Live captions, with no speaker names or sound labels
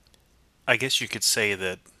I guess you could say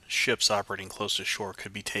that ships operating close to shore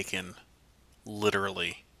could be taken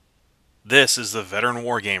literally. This is the Veteran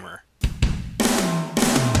Wargamer.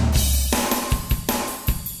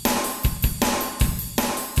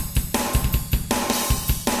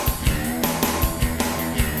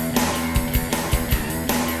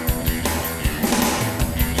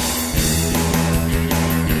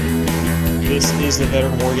 This is the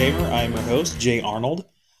Veteran Wargamer. I am your host, Jay Arnold.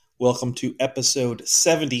 Welcome to episode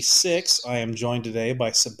 76. I am joined today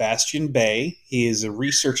by Sebastian Bay. He is a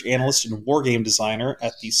research analyst and wargame designer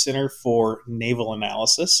at the Center for Naval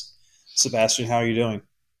Analysis. Sebastian, how are you doing?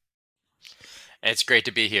 It's great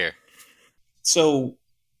to be here. So,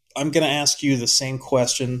 I'm going to ask you the same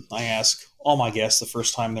question I ask all my guests the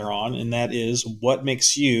first time they're on, and that is, what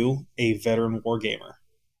makes you a veteran wargamer?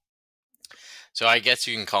 So I guess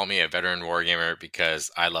you can call me a veteran wargamer because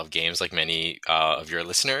I love games like many of your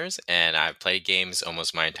listeners, and I've played games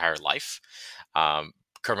almost my entire life. Um,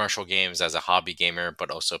 Commercial games as a hobby gamer, but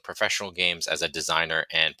also professional games as a designer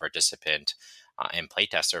and participant and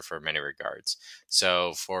playtester for many regards.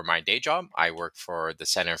 So for my day job, I work for the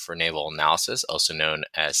Center for Naval Analysis, also known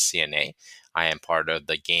as CNA. I am part of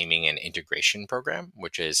the Gaming and Integration Program,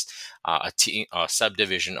 which is a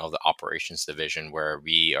subdivision of the Operations Division, where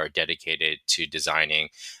we are dedicated to designing,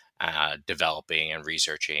 developing, and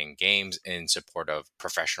researching games in support of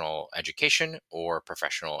professional education or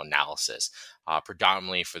professional analysis,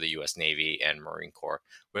 predominantly for the U.S. Navy and Marine Corps.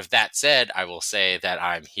 With that said, I will say that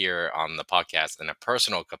I'm here on the podcast in a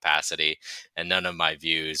personal capacity, and none of my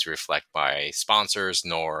views reflect my sponsors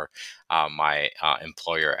nor my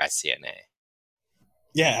employer at CNA.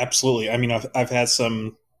 Yeah, absolutely. I mean, I've had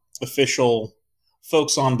some official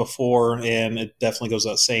folks on before, and it definitely goes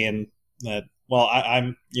without saying that. Well,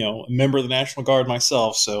 I'm a member of the National Guard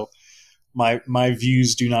myself, so my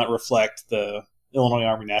views do not reflect the Illinois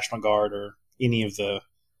Army National Guard or any of the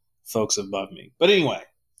folks above me. But anyway,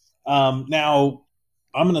 now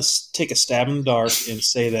I'm going to take a stab in the dark and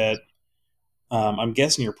say that I'm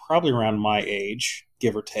guessing you're probably around my age,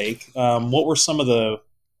 give or take. What were some of the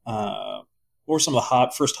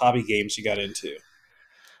first hobby games you got into?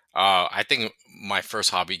 I think my first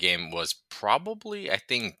hobby game was probably, I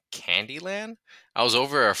think, Candyland. I was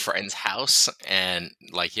over at a friend's house and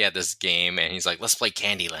like he had this game and he's like, let's play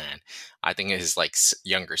Candyland. I think his like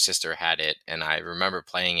younger sister had it and I remember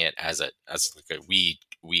playing it as like a wee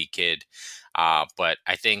kid. But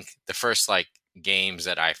I think the first like games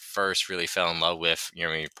that I first really fell in love with,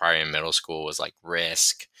 probably in middle school was like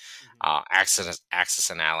Risk. Axis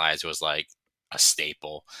and Allies was like a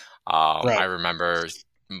staple. I Right. remember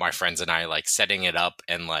my friends and I like setting it up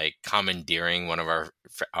and like commandeering one of our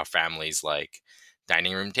family's like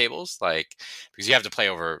dining room tables, like because you have to play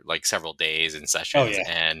over like several days and Oh sessions. yeah.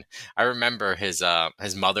 And I remember his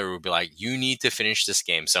mother would be like, "You need to finish this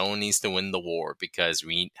game. Someone needs to win the war because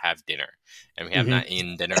we have dinner." And we have Hmm. not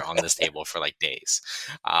eaten dinner on this table for like days.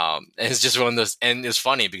 And it's just one of those, and it's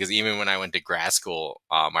funny because even when I went to grad school,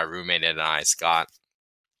 my roommate and I, Scott,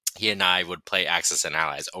 he and I would play Axis and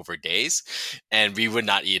Allies over days, and we would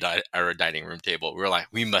not eat at our dining room table. We were like,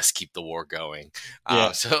 we must keep the war going.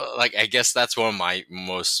 Yeah. So, like, I guess that's one of my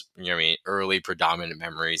most, early predominant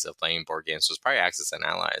memories of playing board games was probably Axis and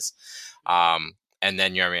Allies. And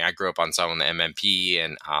then, I grew up on some of the MMP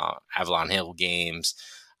and Avalon Hill games.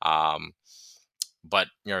 Um, but,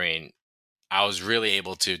 I was really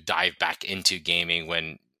able to dive back into gaming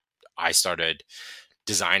when I started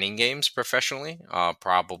designing games professionally,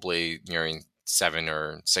 probably nearing 7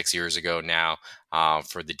 or 6 years ago now,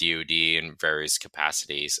 for the DoD in various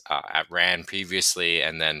capacities at RAND previously,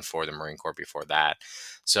 and then for the Marine Corps before that.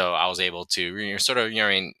 So I was able to sort of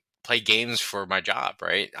play games for my job,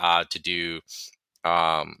 right? To do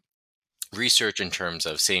um, research in terms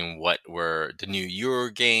of seeing what were the new Euro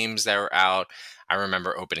games that were out. I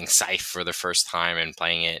remember opening Scythe for the first time and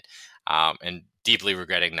playing it, and deeply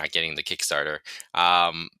regretting not getting the Kickstarter.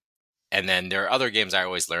 Um, and then there are other games I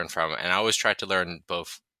always learn from, and I always try to learn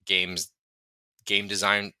both game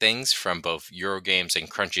design things from both Euro games and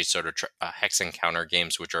crunchy sort of hex and counter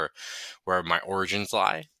games, which are where my origins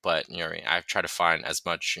lie. But I try to find as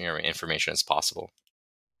much information as possible.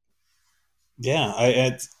 Yeah.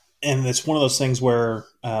 And it's one of those things where,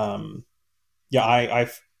 yeah, I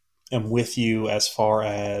am with you as far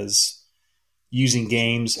as using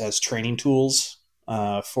games as training tools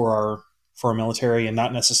for our military, and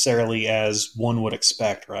not necessarily as one would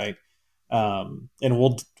expect, right? And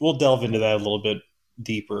we'll delve into that a little bit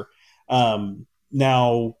deeper.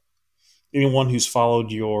 Now, anyone who's followed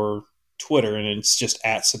your Twitter, and it's just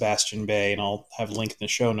at Sebastian Bay, and I'll have a link in the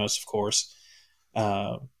show notes, of course.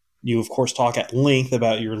 Uh, you, of course, talk at length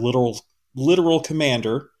about your literal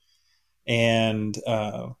commander, and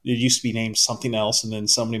it used to be named something else, and then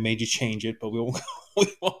somebody made you change it, but we won't we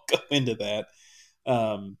won't go into that.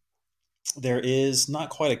 Um, there is not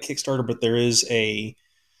quite a Kickstarter, but there is a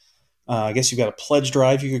I guess you've got a pledge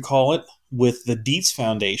drive, you could call it, with the Dietz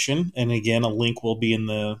Foundation. And again, a link will be in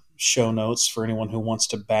the show notes for anyone who wants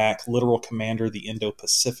to back Literal Commander, the Indo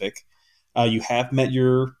Pacific. You have met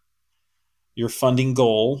your funding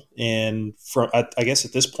goal, and I guess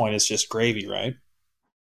at this point it's just gravy, right?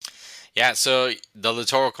 Yeah, so the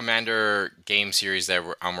Littoral Commander game series that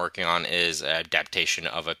I'm working on is an adaptation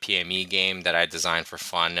of a PME game that I designed for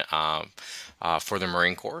fun for the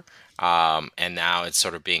Marine Corps. And now it's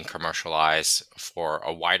sort of being commercialized for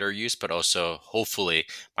a wider use, but also hopefully,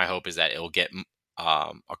 my hope is that it will get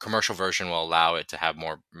a commercial version will allow it to have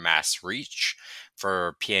more mass reach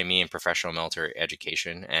for PME and professional military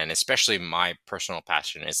education. And especially my personal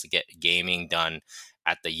passion is to get gaming done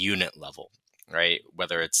at the unit level, right?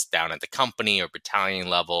 Whether it's down at the company or battalion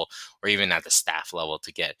level, or even at the staff level,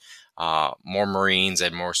 to get more Marines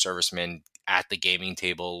and more servicemen at the gaming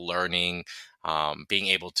table, learning, being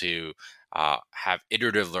able to have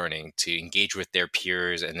iterative learning to engage with their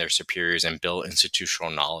peers and their superiors and build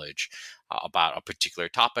institutional knowledge about a particular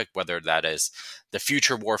topic, whether that is the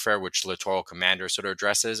future warfare, which Littoral Commander sort of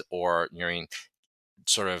addresses, or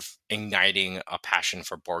sort of igniting a passion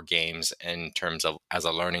for board games in terms of as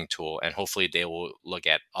a learning tool. And hopefully they will look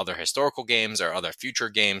at other historical games or other future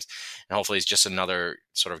games, and hopefully it's just another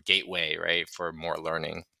sort of gateway, right, for more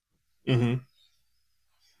learning.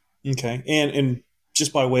 Mm-hmm. Okay, and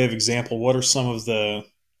just by way of example, what are some of the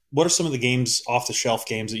games, off the shelf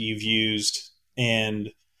games, that you've used? And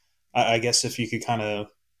I guess if you could kind of,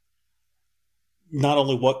 not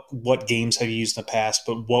only what games have you used in the past,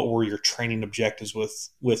 but what were your training objectives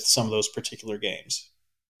with some of those particular games?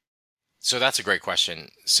 So that's a great question.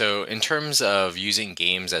 So in terms of using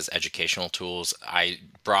games as educational tools, I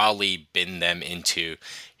broadly bin them into,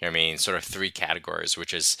 sort of three categories,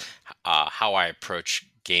 which is how I approach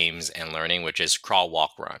games and learning, which is crawl,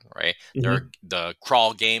 walk, run, right? There are Mm-hmm. the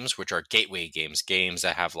crawl games, which are gateway games, games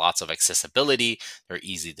that have lots of accessibility. They're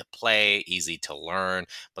easy to play, easy to learn,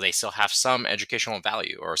 but they still have some educational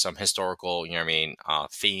value or some historical,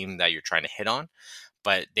 theme that you're trying to hit on,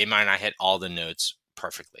 but they might not hit all the notes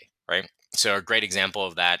perfectly, right? So a great example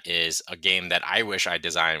of that is a game that I wish I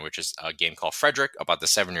designed, which is a game called Frederick about the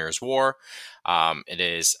Seven Years' War. It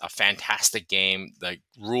is a fantastic game. The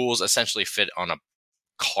rules essentially fit on a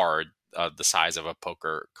card the size of a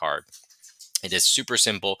poker card. It is super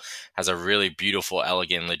simple, has a really beautiful,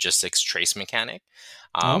 elegant logistics trace mechanic,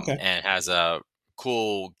 Okay. and has a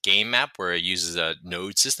cool game map where it uses a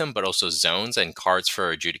node system, but also zones and cards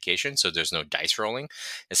for adjudication. So there's no dice rolling,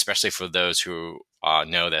 especially for those who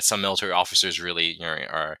know that some military officers really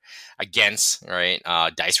are against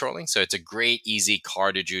dice rolling. So it's a great, easy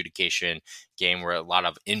card adjudication game where a lot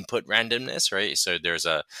of input randomness, right? So there's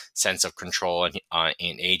a sense of control and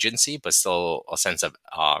agency, but still a sense of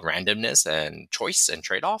randomness and choice and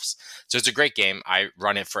trade-offs. So it's a great game. I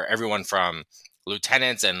run it for everyone from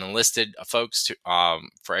lieutenants and enlisted folks to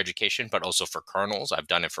for education, but also for colonels. I've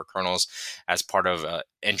done it for colonels as part of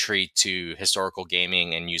entry to historical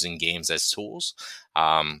gaming and using games as tools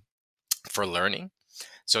um, for learning.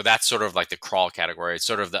 So that's sort of like the crawl category.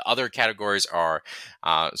 Sort of the other categories are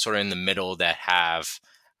sort of in the middle that have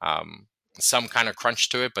um, some kind of crunch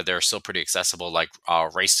to it, but they're still pretty accessible. Like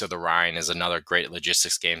Race to the Rhine is another great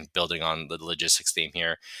logistics game, building on the logistics theme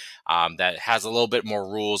here, that has a little bit more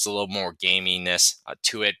rules, a little more gaminess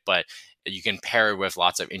to it, but you can pair it with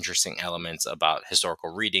lots of interesting elements about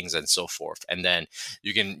historical readings and so forth. And then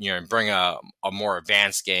you can bring a more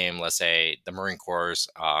advanced game, let's say the Marine Corps'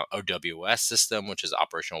 OWS system, which is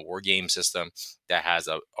Operational War Game System, that has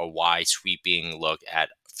a wide sweeping look at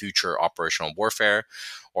future operational warfare,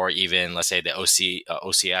 or even let's say the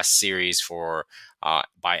OCS series for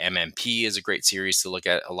by MMP is a great series to look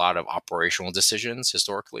at a lot of operational decisions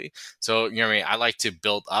historically. So I like to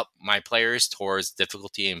build up my players towards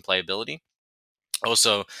difficulty and playability.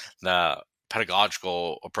 Also, the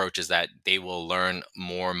pedagogical approach is that they will learn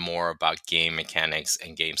more and more about game mechanics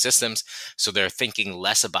and game systems. So they're thinking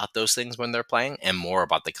less about those things when they're playing and more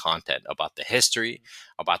about the content, about the history,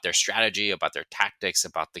 about their strategy, about their tactics,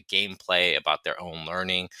 about the gameplay, about their own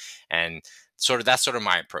learning. And that's sort of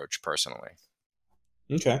my approach personally.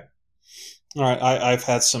 Okay. All right. I've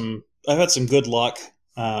had some good luck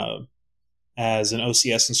as an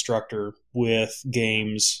OCS instructor with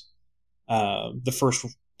games.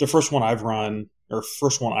 The first one I've run, or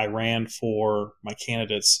first one I ran for my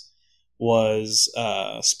candidates, was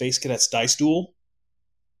Space Cadets Dice Duel.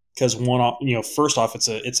 because first off,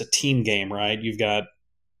 it's a team game, right? You've got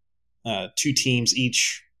two teams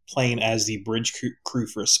each playing as the bridge crew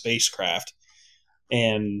for a spacecraft,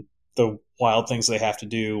 and the wild things they have to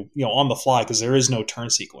do, on the fly, because there is no turn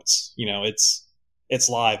sequence. It's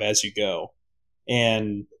live as you go.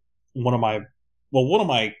 And one of my one of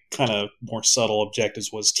my kind of more subtle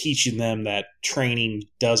objectives was teaching them that training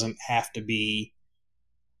doesn't have to be,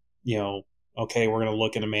 okay, we're going to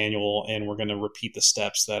look in a manual and we're going to repeat the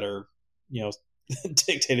steps that are,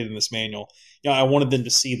 dictated in this manual. I wanted them to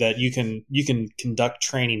see that you can conduct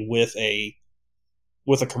training with a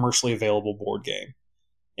commercially available board game.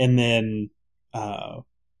 And then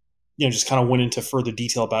just kind of went into further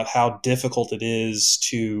detail about how difficult it is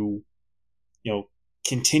to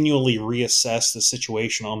continually reassess the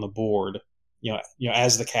situation on the board,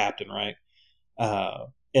 as the captain, right?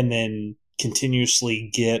 And then continuously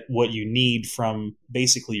get what you need from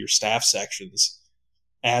basically your staff sections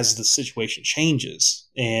as the situation changes,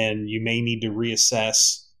 and you may need to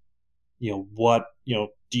reassess. What do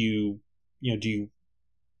you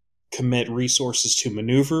commit resources to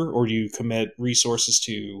maneuver, or do you commit resources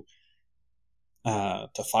to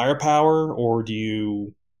firepower, or do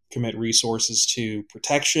you commit resources to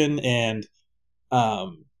protection? And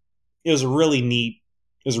it was a really neat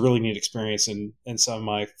experience, and some of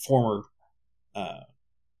my former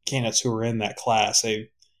candidates who were in that class,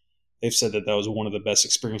 they've said that was one of the best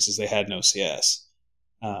experiences they had in OCS.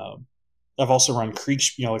 I've also run Krieg,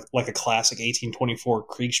 like a classic 1824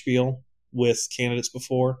 Kriegspiel with candidates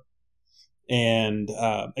before. And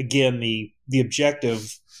again, the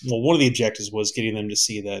objective, one of the objectives was getting them to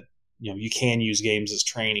see that you can use games as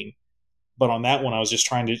training. But on that one, I was just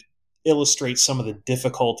trying to illustrate some of the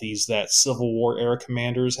difficulties that Civil War era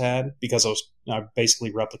commanders had, because I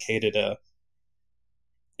basically replicated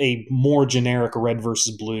a more generic red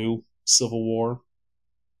versus blue Civil War.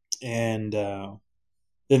 And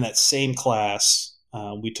then that same class,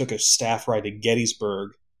 we took a staff ride to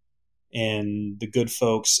Gettysburg, and the good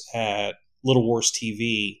folks at Little Wars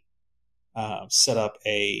TV set up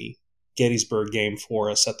a Gettysburg game for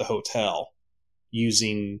us at the hotel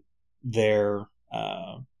using their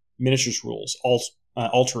miniatures rules,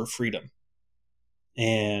 Altar of Freedom.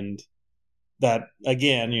 And that,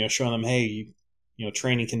 again, showing them, hey,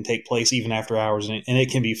 training can take place even after hours, and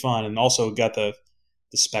it can be fun. And also got the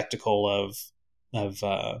spectacle of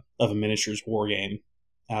a miniatures war game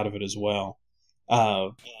out of it as well.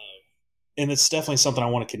 And it's definitely something I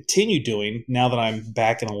want to continue doing now that I'm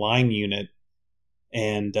back in a line unit,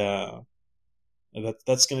 and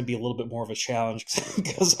that's going to be a little bit more of a challenge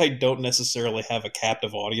because I don't necessarily have a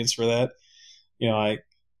captive audience for that.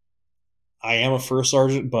 I am a first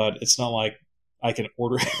sergeant, but it's not like I can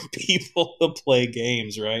order people to play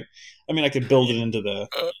games, right? I mean, I could build it into the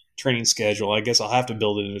training schedule. I guess I'll have to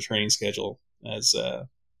build it into the training schedule as,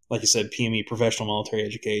 like you said, PME, professional military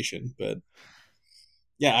education. But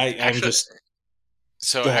yeah, I'm Actually, just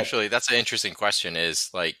so go ahead. actually, that's an interesting question. Is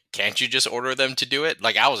like, can't you just order them to do it?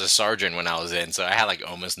 Like, I was a sergeant when I was in, so I had like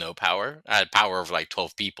almost no power. I had power of like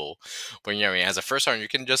 12 people. But I mean, as a first sergeant, you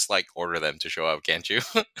can just like order them to show up, can't you?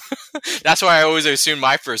 That's why I always assumed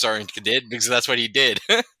my first sergeant did, because that's what he did.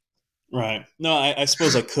 Right. No, I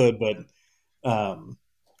suppose I could, but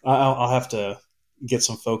I'll have to get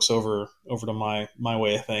some folks over to my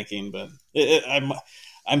way of thinking. But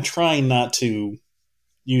I'm trying not to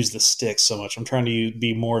use the stick so much. I'm trying to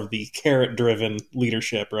be more of the carrot driven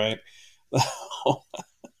leadership, right?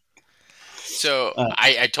 So uh,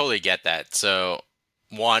 I totally get that. So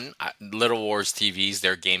one, Little Wars TVs,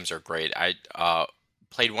 their games are great. I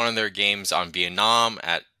played one of their games on Vietnam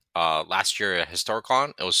at last year at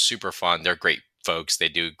Historicon. It was super fun. They're great folks. They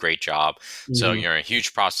do a great job. So mhm. a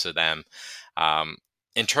huge props to them. Um,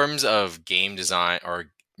 in terms of game design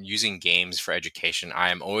or using games for education, I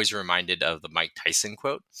am always reminded of the Mike Tyson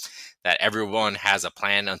quote that everyone has a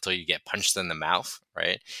plan until you get punched in the mouth,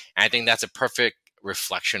 right? And I think that's a perfect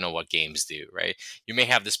reflection of what games do, right? You may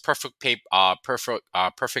have this perfect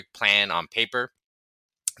plan on paper,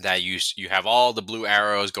 that you have all the blue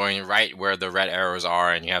arrows going right where the red arrows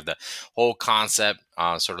are, and you have the whole concept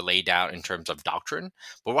sort of laid out in terms of doctrine.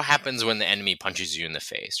 But what happens when the enemy punches you in the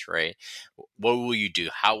face, right? What will you do?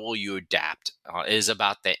 How will you adapt? It is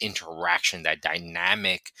about that interaction, that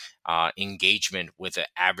dynamic engagement with an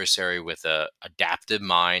adversary with a adaptive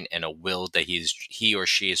mind and a will that he or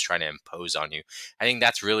she is trying to impose on you. I think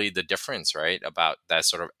that's really the difference, right? About that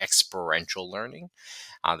sort of experiential learning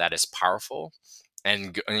that is powerful.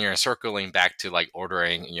 and you're circling back to like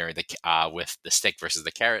ordering the with the stick versus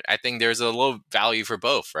the carrot. I think there's a little value for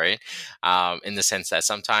both, right? In the sense that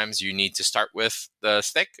sometimes you need to start with the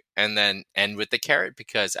stick and then end with the carrot,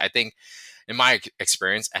 because I think in my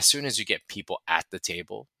experience, as soon as you get people at the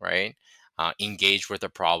table, right, engage with a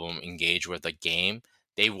problem, engage with a game,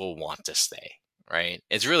 they will want to stay, right?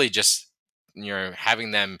 It's really just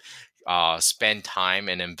having them spend time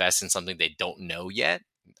and invest in something they don't know yet,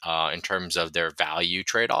 in terms of their value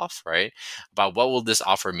trade-off, right? About what will this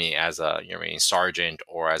offer me as a sergeant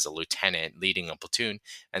or as a lieutenant leading a platoon,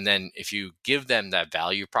 and then if you give them that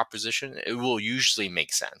value proposition, it will usually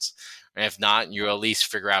make sense. And if not, you at least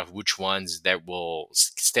figure out which ones that will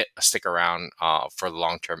stick around for the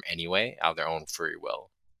long term anyway, out of their own free will.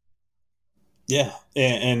 Yeah,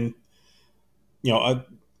 and you know,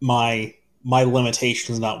 my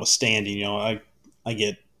limitations notwithstanding, I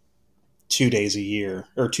get 2 days a year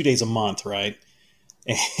or 2 days a month, right?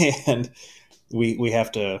 And we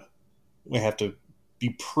have to be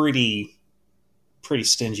pretty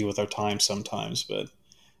stingy with our time sometimes. But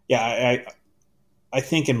yeah, I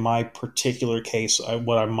think in my particular case,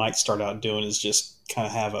 what I might start out doing is just kind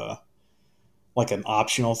of have a like an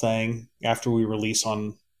optional thing after we release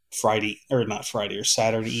on Friday, or not Friday, or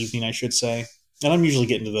Saturday evening, I should say. And I'm usually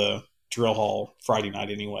getting to the drill hall Friday night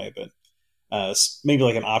anyway, but maybe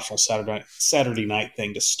like an optional Saturday night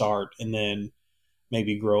thing to start, and then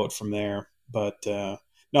maybe grow it from there. But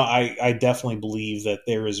no, I definitely believe that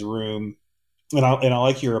there is room, and I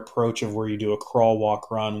like your approach of where you do a crawl, walk,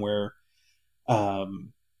 run, where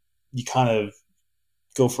um, you kind of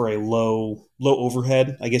go for a low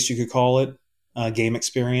overhead, I guess you could call it, game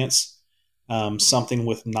experience. Something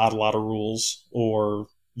with not a lot of rules, or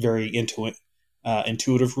very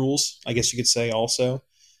intuitive rules, I guess you could say. Also,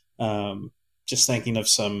 just thinking of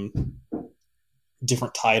some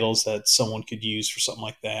different titles that someone could use for something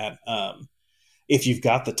like that. If you've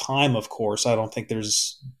got the time, of course. I don't think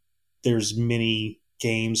there's many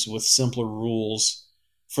games with simpler rules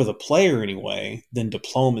for the player anyway than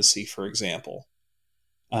diplomacy, for example.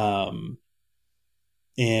 Um,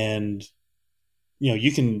 and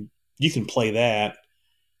you can play that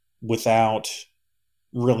without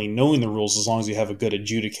really knowing the rules, as long as you have a good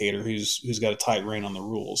adjudicator who's got a tight rein on the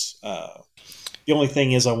rules. The only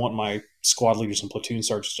thing is, I want my squad leaders and platoon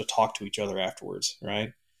sergeants to talk to each other afterwards,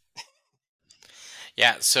 right?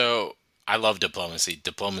 Yeah, so I love Diplomacy.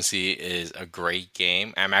 Diplomacy is a great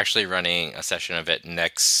game. I'm actually running a session of it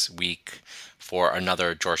next week for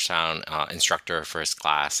another Georgetown instructor for his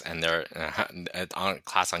class, and they're on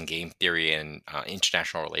class on game theory and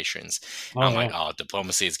international relations. And Oh I'm like, yeah. oh,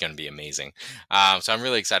 Diplomacy is going to be amazing. So I'm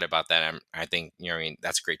really excited about that. I think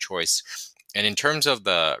that's a great choice. And in terms of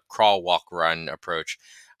the crawl, walk, run approach,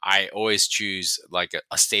 I always choose like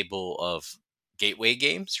a stable of gateway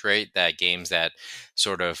games, right? That games that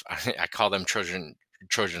sort of I call them Trojan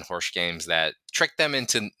horse games that trick them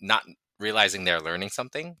into not realizing they're learning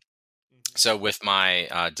something. So with my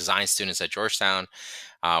design students at Georgetown,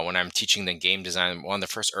 when I'm teaching them game design, one of the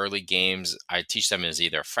first early games I teach them is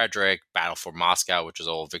either Frederick, Battle for Moscow, which is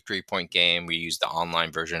an old victory point game. We use the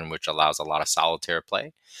online version, which allows a lot of solitaire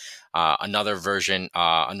play. Another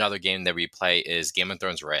game that we play is Game of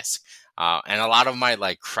Thrones Risk. And a lot of my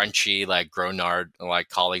like crunchy, like grognard like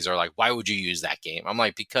colleagues are like, why would you use that game? I'm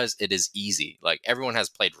like, because it is easy. Like everyone has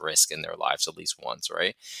played Risk in their lives at least once,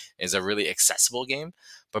 right? It's a really accessible game.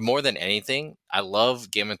 But more than anything, I love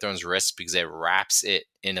Game of Thrones Risk because it wraps it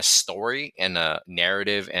in a story and a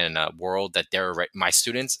narrative and a world that my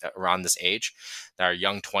students around this age, that are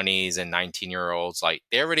young 20s and 19-year-olds, like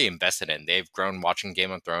they're already invested in. They've grown watching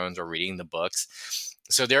Game of Thrones or reading the books.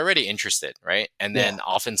 So they're already interested, right? And Yeah. then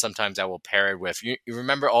often sometimes I will pair it with you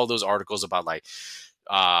remember all those articles about like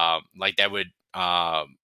that would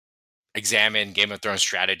examine Game of Thrones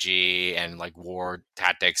strategy and like war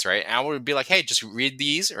tactics, right? And I would be like, hey, just read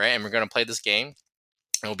these, right? And we're gonna play this game.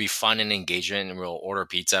 It'll be fun and engagement, and we'll order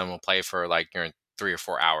pizza and we'll play for like 3 or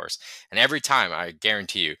 4 hours. And every time, I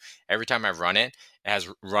guarantee you, every time I run it, it has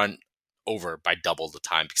run over by double the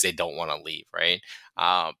time because they don't want to leave, right?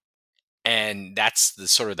 Um, and that's the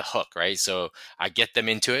sort of the hook, right? So I get them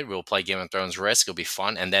into it. We'll play Game of Thrones Risk. It'll be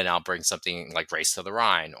fun, and then I'll bring something like Race to the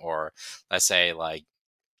Rhine, or let's say like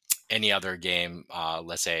any other game,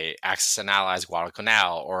 let's say Axis and Allies,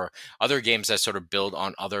 Guadalcanal, or other games that sort of build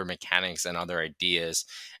on other mechanics and other ideas.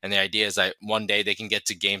 And the idea is that one day they can get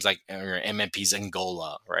to games like MMP's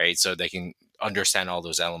Angola, right? So they can understand all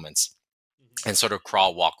those elements and sort of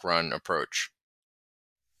crawl, walk, run approach.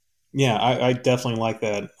 Yeah, I definitely like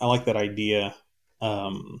that. I like that idea,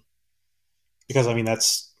 um, because I mean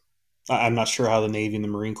I'm not sure how the Navy and the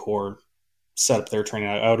Marine Corps set up their training.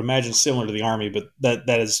 I would imagine similar to the Army, but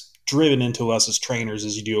that is driven into us as trainers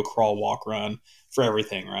as you do a crawl, walk, run for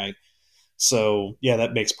everything, right? So yeah,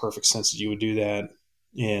 that makes perfect sense that you would do that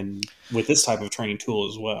in with this type of training tool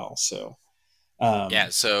as well. So Yeah, um,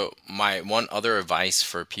 so my one other advice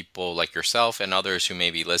for people like yourself and others who may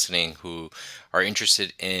be listening who are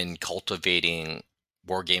interested in cultivating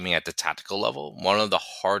wargaming at the tactical level, one of the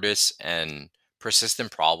hardest and persistent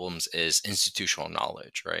problems is institutional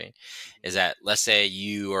knowledge, right? Is that let's say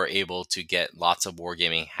you are able to get lots of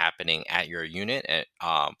wargaming happening at your unit, and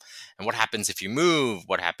what happens if you move?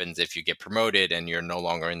 What happens if you get promoted and you're no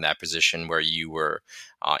longer in that position where you were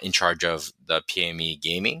in charge of the PME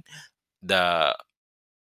gaming? The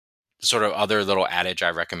sort of other little adage I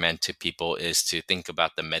recommend to people is to think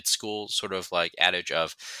about the med school sort of like adage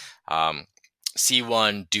of um, see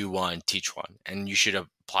one, do one, teach one. And you should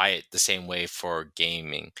apply it the same way for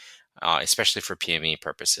gaming, especially for PME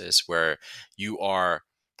purposes, where you are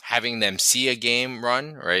having them see a game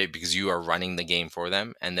run, right? Because you are running the game for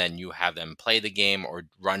them. And then you have them play the game or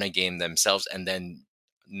run a game themselves. And then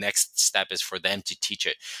next step is for them to teach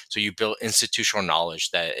it. So you build institutional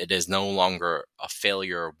knowledge that it is no longer a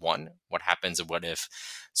failure of one. What happens? What if?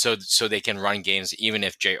 So they can run games even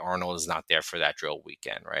if Jay Arnold is not there for that drill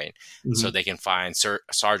weekend, right? So mhm, they can find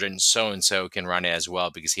Sergeant so and so can run it as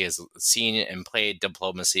well because he has seen and played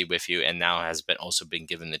diplomacy with you, and now has been also been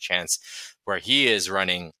given the chance where he is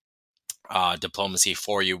running diplomacy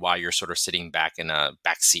for you while you're sort of sitting back in a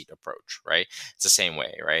backseat approach, right? It's the same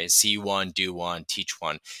way, right? See one, do one, teach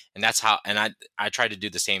one, and that's how. And I try to do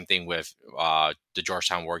the same thing with the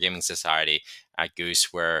Georgetown Wargaming Society at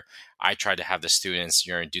Goose, where I try to have the students,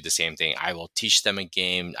 do the same thing. I will teach them a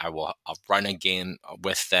game. I will run a game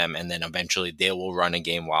with them, and then eventually they will run a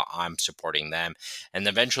game while I'm supporting them. And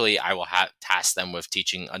eventually, I will task them with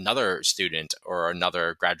teaching another student or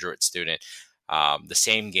another graduate student the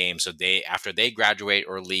same game. So they, after they graduate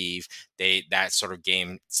or leave, that sort of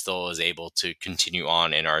game still is able to continue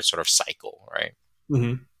on in our sort of cycle, right?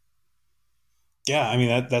 mhm. Yeah, I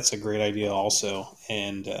mean that's a great idea also,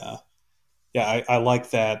 and yeah, I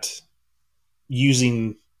like that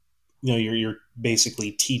using you're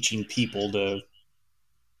basically teaching people to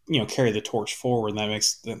carry the torch forward, and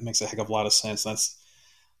that makes a heck of a lot of sense. That's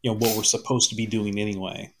what we're supposed to be doing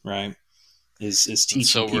anyway, right? Is And teaching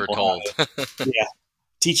so we're people how told. to yeah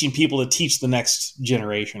teaching people to teach the next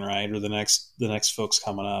generation, right, or the next folks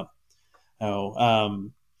coming up. Oh,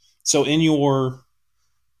 so in your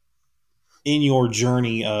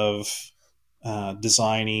journey of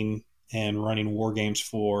designing and running war games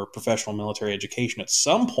for professional military education, at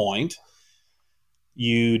some point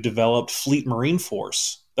you developed Fleet Marine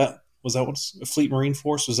Force. That what Fleet Marine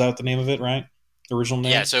Force was that the name of it, right? The original Yeah,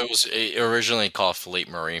 name. so it was originally called Fleet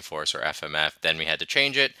Marine Force or FMF. Then we had to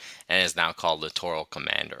change it, and it's now called Littoral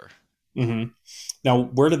Commander. Hmm. Now,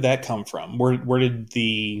 where did that come from? Where did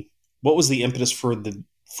the what was the impetus for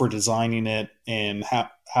designing it, and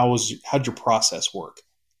how'd your process work?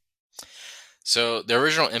 So the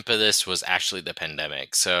original impetus was actually the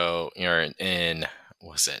pandemic. So you're in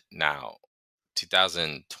was it now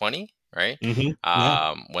 2020, right? Hmm. Yeah.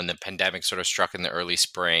 When the pandemic sort of struck in the early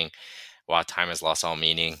spring, while time has lost all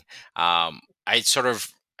meaning. I sort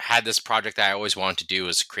of had this project that I always wanted to do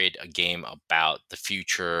was create a game about the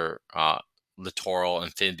future littoral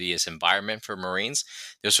amphibious environment for Marines.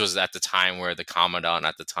 This was at the time where the Commandant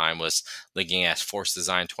at the time was looking at Force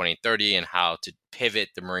Design 2030 and how to pivot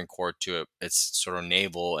the Marine Corps to its sort of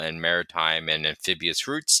naval and maritime and amphibious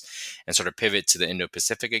roots and sort of pivot to the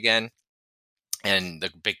Indo-Pacific again, and the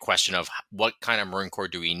big question of what kind of Marine Corps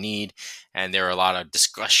do we need. And there are a lot of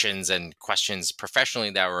discussions and questions professionally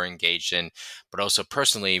that we're engaged in, but also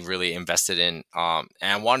personally really invested in. And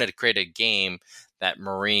I wanted to create a game that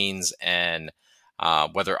Marines and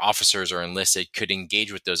whether officers or enlisted could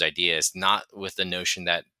engage with those ideas, not with the notion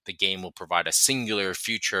that the game will provide a singular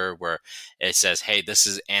future where it says, hey, this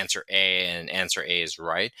is answer A and answer A is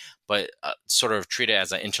right, but sort of treat it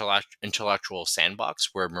as an intellectual sandbox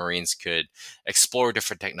where Marines could explore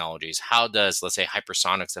different technologies. How does, let's say,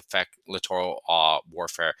 hypersonics affect littoral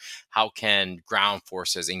warfare? How can ground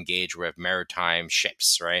forces engage with maritime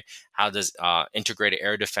ships, right? How does integrated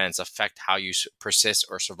air defense affect how you persist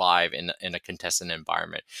or survive in a contested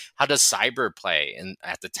environment? How does cyber play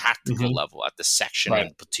at the tactical Hmm. level, at the section Right.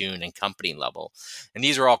 and platoon and company level? And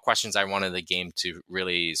these are all questions I wanted the game to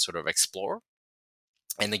really sort of explore.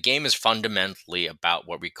 And the game is fundamentally about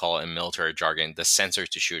what we call in military jargon the sensor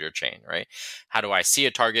to shooter chain, right? How do I see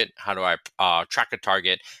a target? How do I track a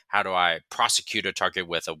target? How do I prosecute a target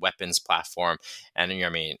with a weapons platform? And you know what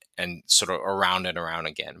I mean, and sort of around and around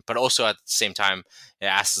again. But also at the same time, it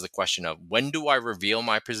asks the question of when do I reveal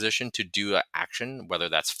my position to do an action, whether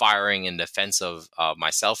that's firing in defense of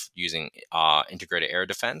myself using integrated air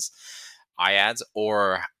defense, IADS,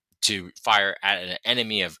 or to fire at an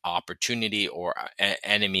enemy of opportunity or an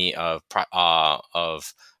enemy of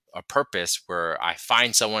a purpose where I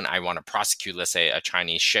find someone I want to prosecute, let's say a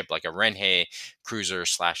Chinese ship like a Renhei cruiser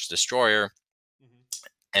slash destroyer. Mhm.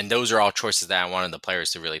 And those are all choices that I wanted the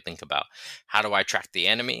players to really think about. How do I track the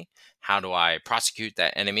enemy? How do I prosecute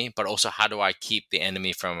that enemy? But also, how do I keep the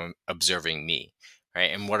enemy from observing me?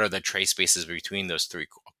 Right. And what are the trace spaces between those three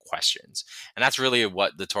questions? And that's really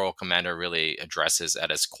what the Toro Commander really addresses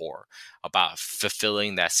at its core about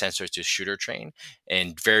fulfilling that sensor to shooter train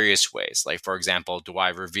in various ways. Like, for example, do I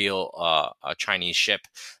reveal a Chinese ship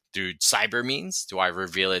through cyber means? Do I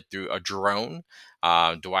reveal it through a drone?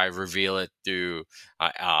 Do I reveal it through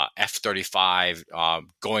F-35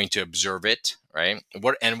 going to observe it, right?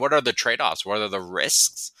 What are the trade-offs? What are the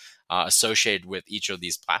risks associated with each of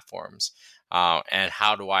these platforms? And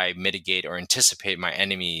how do I mitigate or anticipate my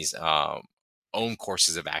enemy's own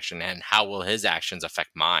courses of action, and how will his actions affect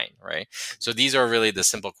mine, right? So these are really the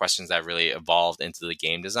simple questions that really evolved into the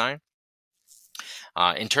game design.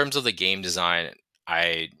 In terms of the game design,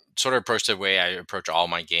 I sort of approach the way I approach all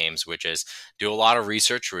my games, which is do a lot of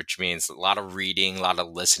research, which means a lot of reading, a lot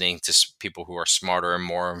of listening to people who are smarter and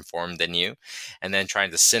more informed than you, and then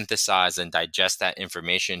trying to synthesize and digest that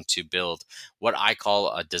information to build what I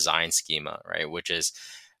call a design schema, right? Which is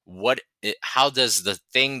how does the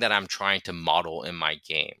thing that I'm trying to model in my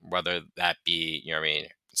game, whether that be, you know what I mean,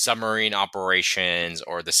 submarine operations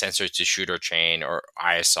or the sensor to shooter chain or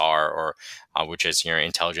ISR or which is your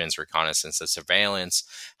intelligence, reconnaissance, and surveillance.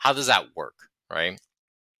 How does that work, right?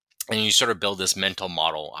 And you sort of build this mental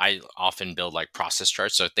model. I often build like process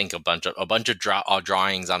charts. So think a bunch of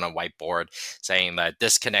drawings on a whiteboard saying that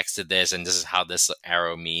this connects to this, and this is how this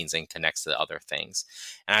arrow means and connects to other things.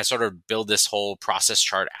 And I sort of build this whole process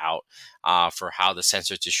chart out for how the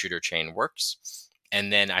sensor to shooter chain works,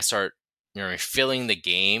 and then I start filling the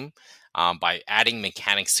game by adding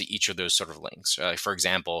mechanics to each of those sort of links. For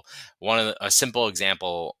example, a simple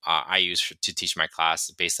example I use to teach my class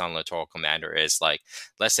based on Littoral Commander is like,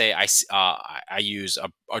 let's say I use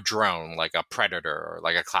a drone like a Predator or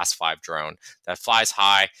like a Class 5 drone that flies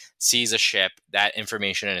high, sees a ship. That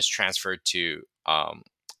information is transferred to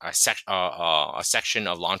a section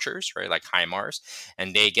of launchers, right, like HIMARS,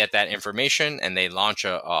 and they get that information and they launch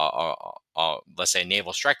let's say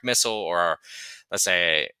naval strike missile, or let's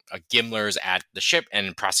say a Gimler's at the ship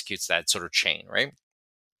and prosecutes that sort of chain, right?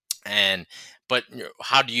 And but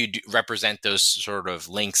how do you represent those sort of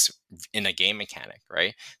links in a game mechanic,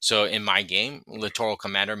 right? So in my game, Littoral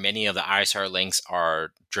Commander, many of the ISR links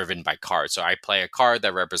are driven by cards. So I play a card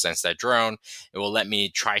that represents that drone. It will let me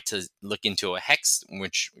try to look into a hex,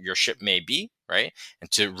 which your ship may be, right? And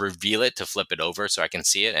to reveal it, to flip it over so I can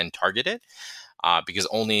see it and target it, because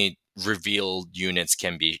only revealed units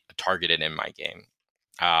can be targeted in my game.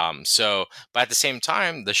 But at the same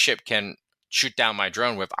time, the ship can shoot down my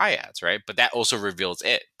drone with IADS, right? But that also reveals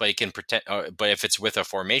it. But it can pretend. But if it's with a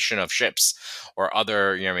formation of ships or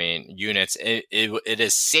other, units, it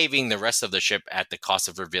is saving the rest of the ship at the cost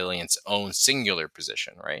of revealing its own singular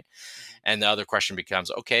position, right? Mhm. And the other question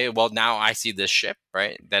becomes, okay, well, now I see this ship,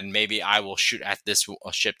 right? Then maybe I will shoot at this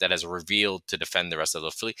ship that is revealed to defend the rest of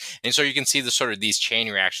the fleet. And so you can see the sort of these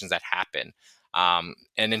chain reactions that happen. And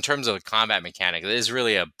in terms of the combat mechanic, it is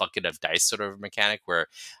really a bucket of dice sort of mechanic where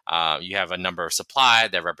you have a number of supply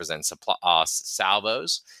that represents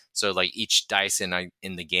salvos. So like each dice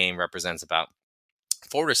in the game represents about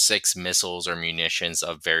 4 to 6 missiles or munitions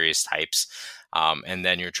of various types. And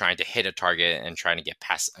then you're trying to hit a target and trying to get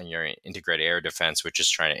past your integrated air defense, which is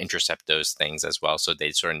trying to intercept those things as well. So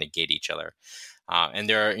they sort of negate each other. And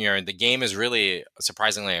the game is really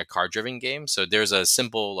surprisingly a card driven game. So there's a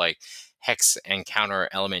simple like hex and counter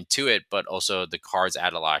element to it, but also the cards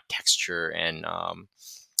add a lot of texture and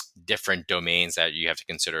different domains that you have to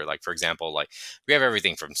consider. Like, for example, like we have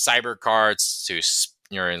everything from cyber cards to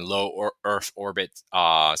in low Earth orbit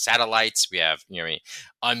satellites. We have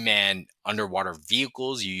unmanned underwater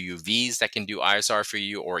vehicles, UUVs that can do ISR for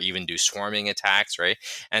you, or even do swarming attacks, right?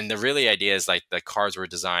 And the really idea is like the cards were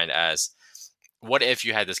designed as, what if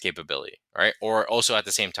you had this capability, right? Or also at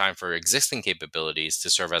the same time for existing capabilities to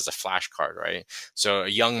serve as a flashcard, right? So a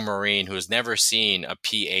young Marine who has never seen a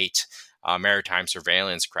P8 maritime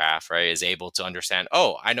surveillance craft, right, is able to understand,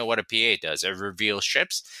 oh, I know what a PA does. It reveals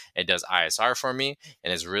ships, it does ISR for me,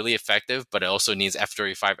 and is really effective, but it also needs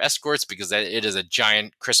F-35 escorts because it is a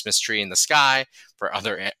giant Christmas tree in the sky for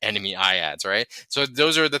other enemy IADs, right? So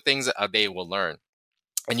those are the things that they will learn.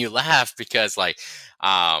 And you laugh because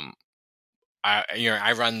um, I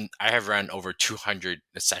have run over 200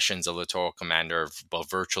 sessions of Littoral Commander,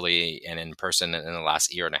 both virtually and in person, in the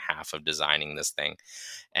last year and a half of designing this thing.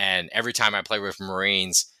 And every time I play with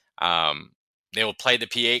Marines, um, they will play the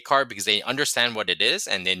P8 card because they understand what it is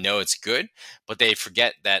and they know it's good, but they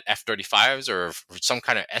forget that F-35s or some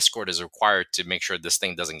kind of escort is required to make sure this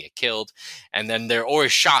thing doesn't get killed. And then they're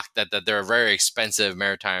always shocked that their very expensive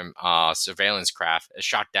maritime surveillance craft is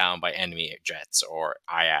shot down by enemy jets or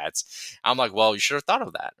IADs. I'm like, well, you should have thought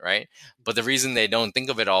of that, right? But the reason they don't think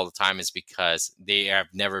of it all the time is because they have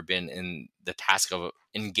never been in the task of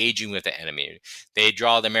engaging with the enemy. They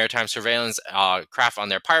draw the maritime surveillance craft on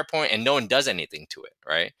their PowerPoint and no one does anything to it,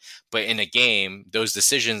 right? But in a game, those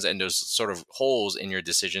decisions and those sort of holes in your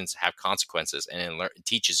decisions have consequences, and it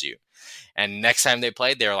teaches you. And next time they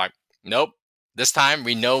play, they're like, nope. This time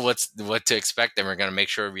we know what to expect, and we're gonna make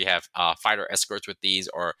sure we have fighter escorts with these,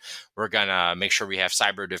 or we're gonna make sure we have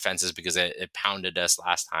cyber defenses because it pounded us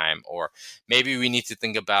last time, or maybe we need to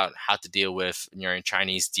think about how to deal with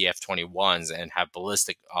Chinese DF-21s and have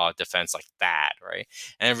ballistic defense like that, right?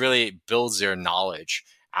 And it really builds their knowledge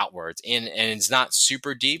outwards, and it's not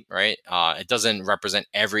super deep, right? It doesn't represent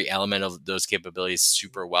every element of those capabilities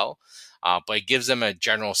super well, but it gives them a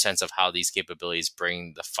general sense of how these capabilities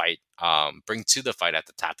bring to the fight at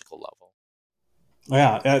the tactical level.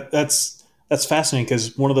 Yeah, that's fascinating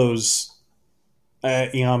because one of those,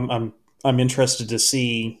 I'm interested to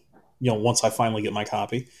see, once I finally get my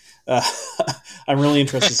copy, uh, I'm really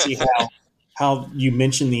interested to see how you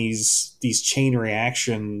mention these chain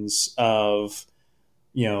reactions of,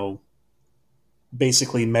 you know,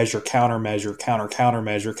 basically measure, countermeasure,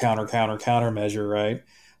 countermeasure, countermeasure, right?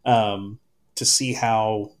 Um, to see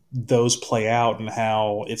how those play out and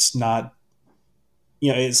how it's not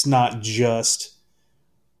just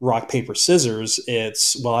rock paper scissors.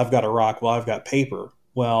 It's, well, I've got a rock, well, I've got paper,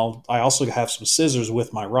 well, I also have some scissors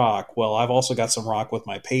with my rock, well, I've also got some rock with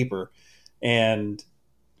my paper, and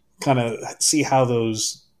kind of see how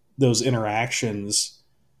those interactions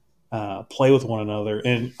play with one another.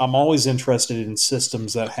 And I'm always interested in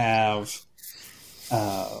systems that have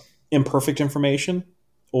uh, imperfect information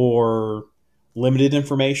or limited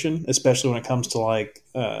information, especially when it comes to like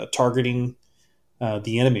targeting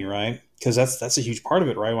the enemy, right? Because that's a huge part of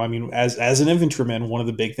it, right? Well, I mean, as an infantryman, one of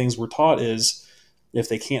the big things we're taught is if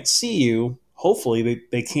they can't see you, hopefully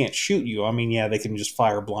they can't shoot you. I mean, yeah, they can just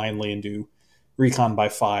fire blindly and do recon by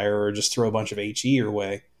fire or just throw a bunch of HE your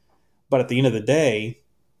way. But at the end of the day,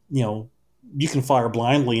 you know, you can fire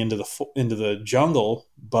blindly into the jungle,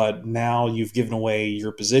 but now you've given away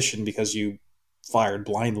your position because you fired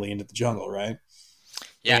blindly into the jungle, right?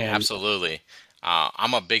 Yeah, And absolutely.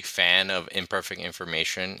 I'm a big fan of imperfect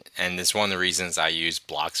information, and it's one of the reasons I use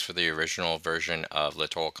blocks for the original version of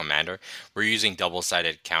Littoral Commander. We're using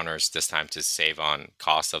double-sided counters this time to save on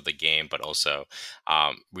cost of the game, but also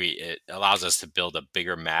it allows us to build a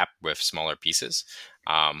bigger map with smaller pieces.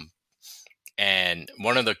 Um, and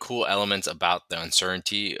one of the cool elements about the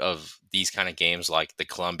uncertainty of these kind of games, like the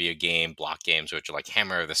Columbia game, block games, which are like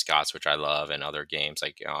Hammer of the Scots, which I love, and other games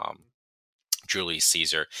like Julius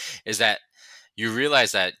Caesar, is that you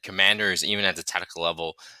realize that commanders, even at the tactical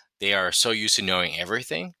level, they are so used to knowing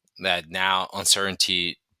everything that now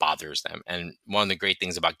uncertainty bothers them. And one of the great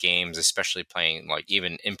things about games, especially playing like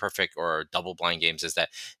even imperfect or double blind games, is that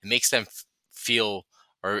it makes them feel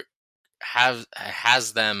or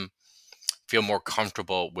has them feel more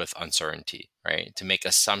comfortable with uncertainty, right? To make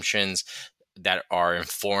assumptions that are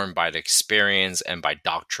informed by the experience and by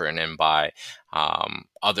doctrine and by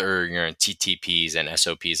other TTPs and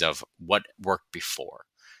SOPs of what worked before,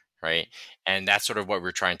 right? And that's sort of what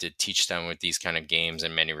we're trying to teach them with these kind of games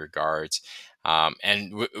in many regards.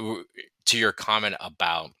 To your comment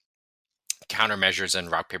about countermeasures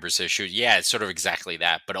and rock paper scissors shoot, yeah, it's sort of exactly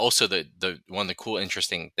that. But also the one of the cool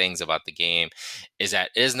interesting things about the game is that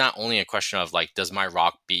it is not only a question of like, does my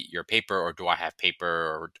rock beat your paper, or do I have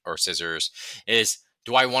paper or scissors? It is,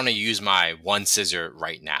 do I want to use my one scissor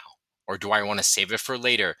right now, or do I want to save it for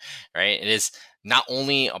later? Right? It is not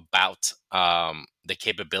only about the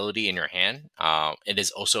capability in your hand. It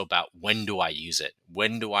is also about, when do I use it?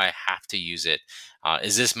 When do I have to use it?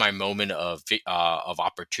 Is this my moment of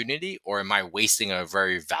opportunity, or am I wasting a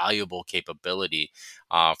very valuable capability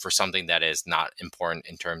for something that is not important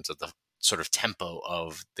in terms of sort of tempo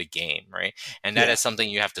of the game, right? And that Yeah. is something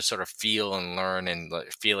you have to sort of feel and learn and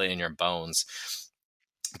feel it in your bones.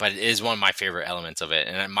 But it is one of my favorite elements of it.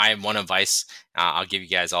 And my one advice, I'll give you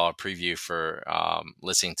guys all a preview for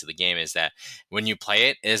listening to the game, is that when you play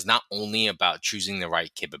it, it is not only about choosing the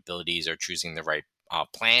right capabilities or choosing the right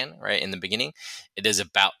plan, right, in the beginning. It is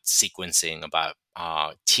about sequencing, about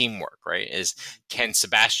teamwork, right? Is can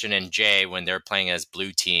Sebastian and Jay, when they're playing as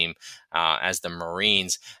blue team, as the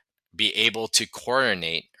Marines, be able to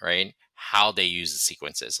coordinate, right, how they use the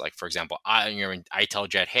sequences. Like, for example, I tell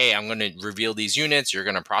Jet, hey, I'm going to reveal these units, you're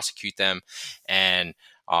going to prosecute them, and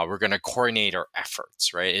we're going to coordinate our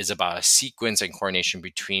efforts, right? It's about a sequence and coordination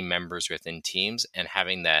between members within teams, and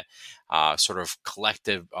having that sort of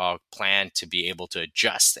collective plan to be able to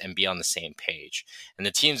adjust and be on the same page. And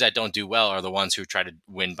the teams that don't do well are the ones who try to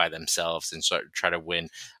win by themselves and try to win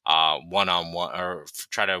one on one, or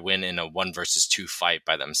try to win in a 1 versus 2 fight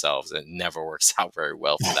by themselves. It never works out very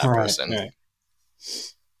well for that Right. person. Right.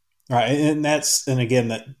 Right. And again,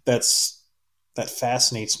 that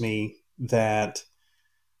fascinates me, that,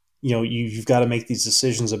 you've got to make these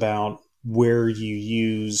decisions about where you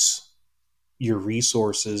use your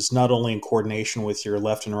resources, not only in coordination with your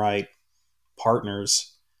left and right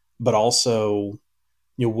partners, but also,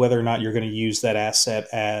 whether or not you're going to use that asset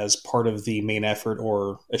as part of the main effort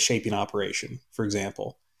or a shaping operation, for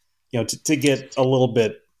example. To get a little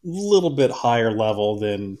bit higher level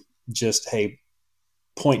than just, hey,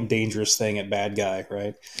 point dangerous thing at bad guy,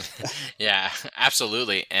 right? Yeah,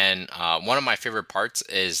 absolutely. And one of my favorite parts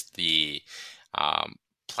is the um,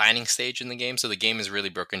 planning stage in the game. So the game is really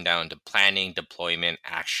broken down to planning, deployment,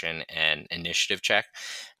 action, and initiative check.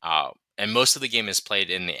 And most of the game is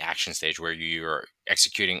played in the action stage, where you're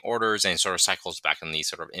executing orders and sort of cycles back in these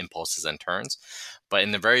sort of impulses and turns. But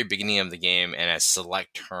in the very beginning of the game, and at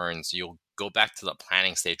select turns, you'll go back to the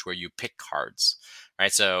planning stage where you pick cards.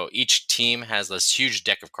 Right, so each team has this huge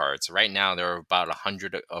deck of cards. Right now, there are about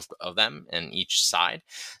 100 of them in each side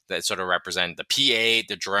that sort of represent the PA,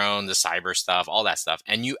 the drone, the cyber stuff, all that stuff.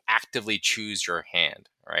 And you actively choose your hand,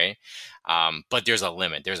 right? But there's a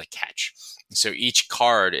limit, there's a catch. So each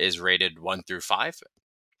card is rated 1 through 5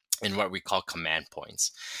 in what we call command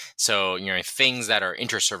points. So, things that are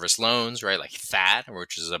inter-service loans, right, like THAAD,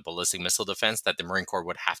 which is a ballistic missile defense that the Marine Corps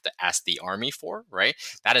would have to ask the Army for, right?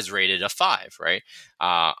 That is rated a 5, right?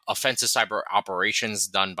 Offensive cyber operations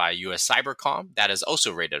done by U.S. Cybercom, that is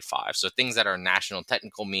also rated 5. So things that are national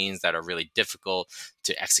technical means that are really difficult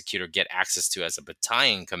to execute or get access to as a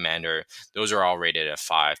battalion commander, those are all rated at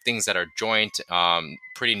 5. Things that are joint,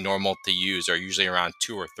 pretty normal to use, are usually around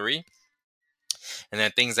 2 or 3. And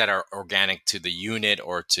then things that are organic to the unit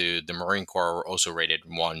or to the Marine Corps are also rated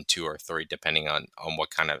 1, 2, or 3, depending on what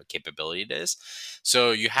kind of capability it is.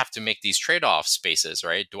 So you have to make these trade-off spaces,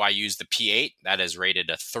 right? Do I use the P8 that is rated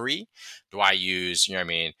a 3? Do I use,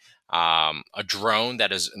 a drone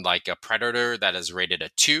that is like a Predator that is rated a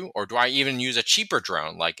 2, or do I even use a cheaper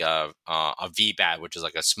drone like a VBAT, which is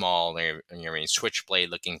like a small, switchblade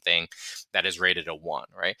looking thing that is rated a 1,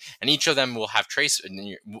 right? And each of them will have trace.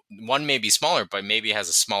 One may be smaller, but maybe has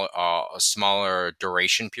a smaller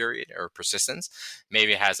duration period or persistence.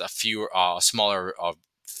 Maybe it has a smaller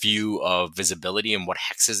view of visibility and what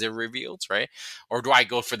hexes it reveals, right? Or do I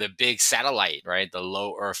go for the big satellite, right? The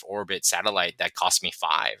low Earth orbit satellite that cost me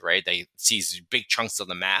 5, right? They sees big chunks of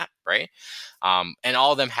the map, right? And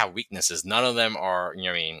all of them have weaknesses. None of them are,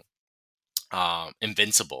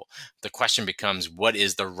 invincible. The question becomes, what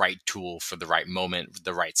is the right tool for the right moment,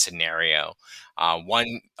 the right scenario?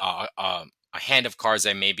 A hand of cards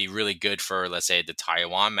that may be really good for, let's say, the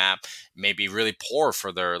Taiwan map, may be really poor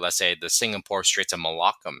for their, let's say, the Singapore Straits of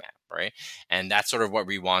Malacca map, right? And that's sort of what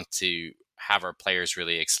we want to have our players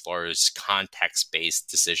really explore, is context-based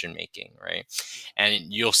decision making, right?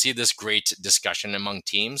 And you'll see this great discussion among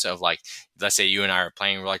teams of, like, let's say you and I are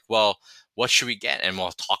playing, we're like, well, what should we get? And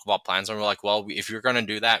we'll talk about plans, and we're like, well, if you're going to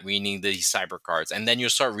do that, we need these cyber cards. And then you'll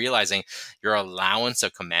start realizing your allowance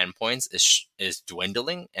of command points is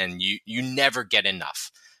dwindling, and you never get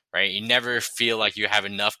enough, right? You never feel like you have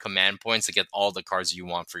enough command points to get all the cards you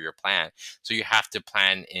want for your plan. So you have to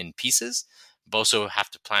plan in pieces, but also have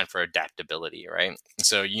to plan for adaptability, right?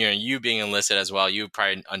 So, you being enlisted as well, you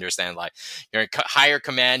probably understand, like, your higher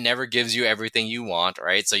command never gives you everything you want,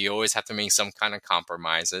 right? So you always have to make some kind of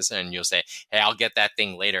compromises, and you'll say, hey, I'll get that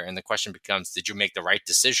thing later. And the question becomes, did you make the right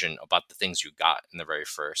decision about the things you got in the very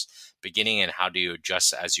first beginning, and how do you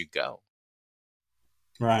adjust as you go?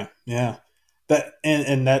 Right. Yeah. That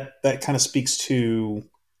kind of speaks to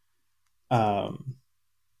um,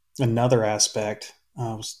 another aspect.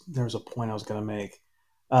 There was a point I was going to make.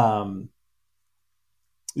 Um,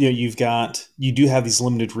 you do have these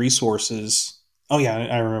limited resources. Oh yeah,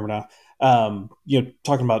 I remember now.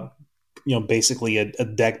 Talking about basically a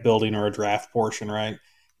deck building or a draft portion, right?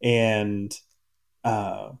 And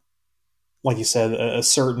uh, like you said, a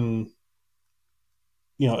certain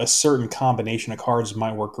combination of cards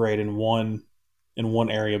might work great in one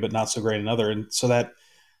area, but not so great in another. And so that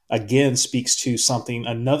again speaks to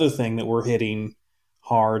another thing that we're hitting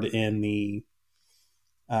hard in the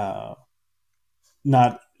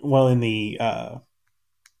not well in the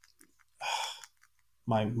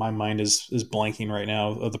my mind is blanking right now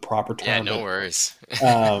of the proper Yeah, term, no but worries.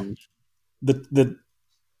 um, the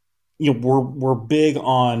we're big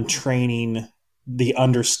on training the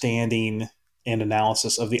understanding and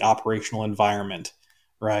analysis of the operational environment,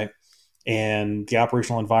 right? And the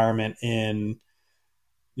operational environment in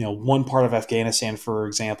one part of Afghanistan, for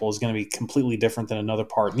example, is going to be completely different than another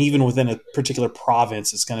part, and even within a particular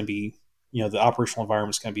province, it's going to be the operational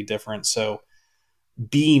environment is going to be different. So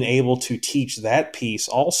being able to teach that piece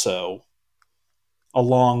also,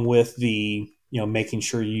 along with the making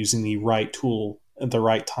sure you're using the right tool at the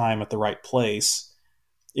right time at the right place,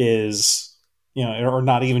 is or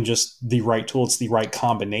not even just the right tool, it's the right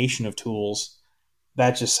combination of tools.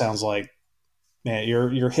 That just sounds like, man,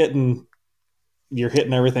 you're hitting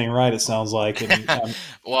everything right, it sounds like. And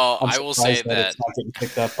Well, I'm I will say surprised that that it's not getting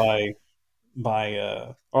picked up by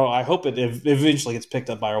or I hope it eventually gets picked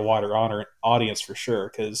up by a wider honor audience for sure,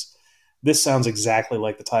 because this sounds exactly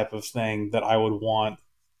like the type of thing that I would want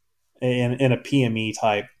in a PME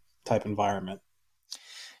type environment.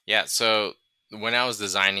 yeah, so when I was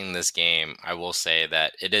designing this game, I will say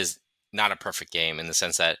that it is not a perfect game in the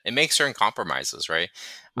sense that it makes certain compromises, right?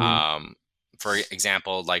 Mm-hmm. For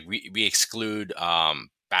example, like we exclude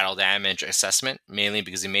battle damage assessment mainly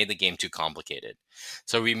because it made the game too complicated.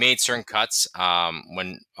 So we made certain cuts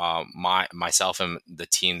when myself and the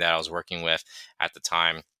team that I was working with at the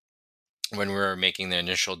time, when we were making the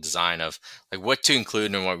initial design of like what to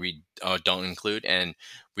include and what we don't include. And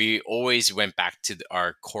we always went back to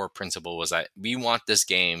our core principle was that we want this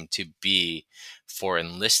game to be for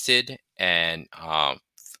enlisted and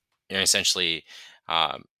essentially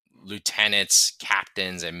um, lieutenants,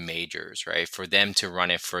 captains, and majors, right? For them to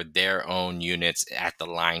run it for their own units at the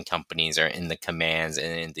line companies or in the commands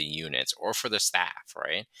and in the units, or for the staff,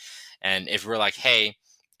 right? And if we're like, hey,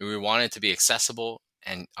 we want it to be accessible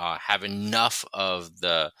and have enough of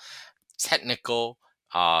the technical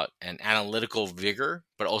and analytical vigor,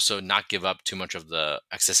 but also not give up too much of the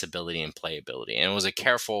accessibility and playability. And it was a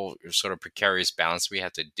careful, sort of precarious balance we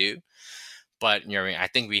had to do. But I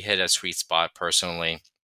think we hit a sweet spot personally,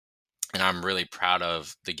 and I'm really proud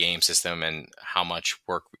of the game system and how much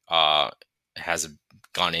work has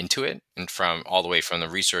gone into it, and from all the way from the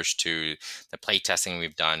research to the play testing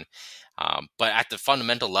we've done. But at the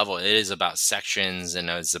fundamental level, it is about sections and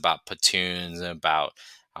it's about platoons and about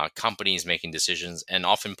companies making decisions. And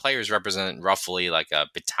often players represent roughly like a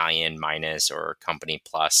battalion minus or company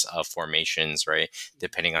plus of formations, right?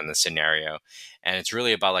 Depending on the scenario. And it's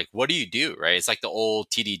really about like, what do you do, right? It's like the old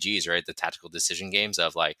TDGs, right? The tactical decision games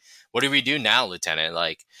of like, what do we do now, Lieutenant?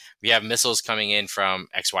 Like, we have missiles coming in from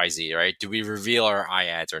XYZ, right? Do we reveal our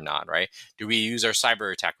IADs or not, right? Do we use our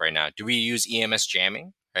cyber attack right now? Do we use EMS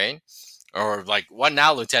jamming, right? Or like, what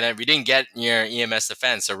now, Lieutenant? We didn't get your EMS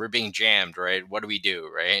defense, so we're being jammed, right? What do we do,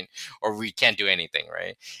 right? Or we can't do anything,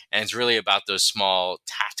 right? And it's really about those small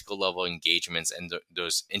tactical level engagements and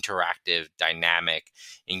those interactive, dynamic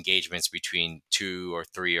engagements between two or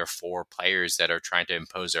three or four players that are trying to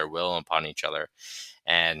impose their will upon each other.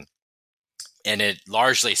 And it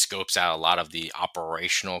largely scopes out a lot of the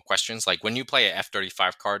operational questions. Like when you play a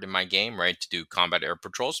F-35 card in my game, right, to do combat air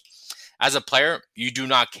patrols, as a player, you do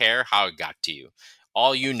not care how it got to you.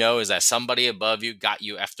 All you know is that somebody above you got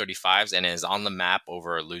you F-35s and is on the map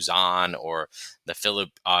over Luzon or the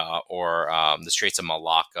Straits of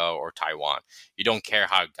Malacca or Taiwan. You don't care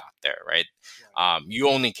how it got there, right? You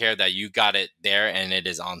only care that you got it there and it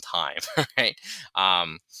is on time, right?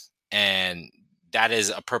 Um, and that is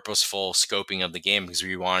a purposeful scoping of the game because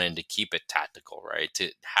we wanted to keep it tactical, right?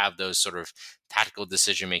 To have those sort of tactical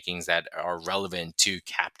decision makings that are relevant to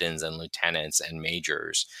captains and lieutenants and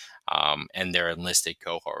majors and their enlisted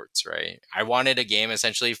cohorts, right? I wanted a game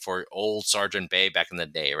essentially for old Sergeant Bay back in the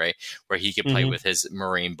day, right? Where he could play Mm-hmm. with his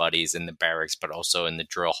Marine buddies in the barracks, but also in the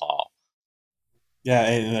drill hall. Yeah,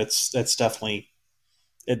 and that's definitely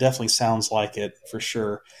it. Definitely sounds like it for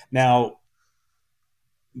sure. Now,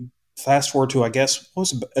 fast forward to, I guess, what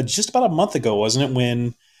was it, just about a month ago, wasn't it,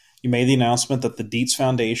 when you made the announcement that the Dietz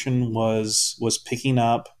Foundation was picking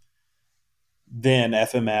up then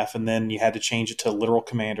FMF, and then you had to change it to Literal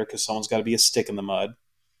Commander because someone's got to be a stick in the mud.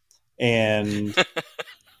 And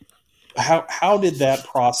how did that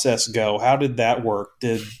process go? How did that work?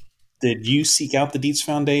 Did you seek out the Dietz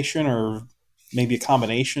Foundation, or maybe a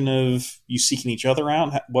combination of you seeking each other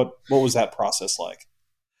out? What was that process like?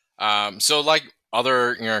 So like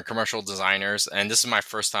other commercial designers, and this is my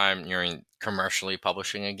first time commercially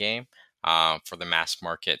publishing a game for the mass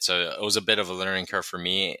market. So it was a bit of a learning curve for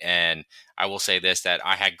me. And I will say this, that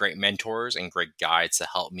I had great mentors and great guides to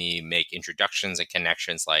help me make introductions and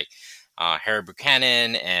connections, like Harry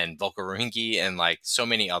Buchanan and Volker Rohingy and like so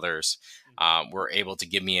many others. Were able to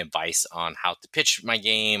give me advice on how to pitch my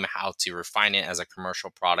game, how to refine it as a commercial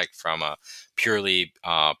product from a purely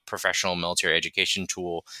professional military education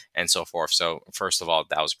tool, and so forth. So first of all,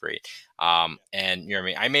 that was great. And you know what I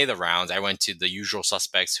mean? I made the rounds. I went to the usual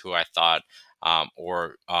suspects who I thought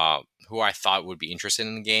or who I thought would be interested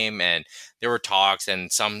in the game, and there were talks,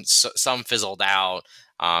 and some fizzled out.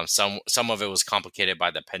 Some of it was complicated by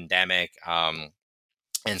the pandemic.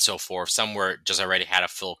 And so forth. Some were just already had a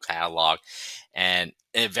full catalog. And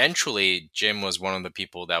eventually, Jim was one of the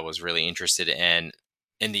people that was really interested in.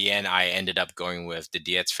 In the end, I ended up going with the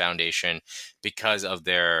Dietz Foundation because of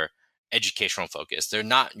their educational focus. They're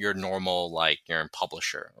not your normal like your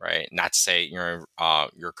publisher, right? Not to say your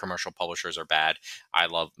commercial publishers are bad. I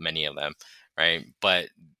love many of them, right? But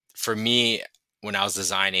for me, when I was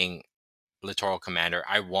designing Littoral Commander,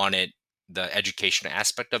 I wanted the education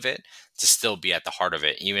aspect of it to still be at the heart of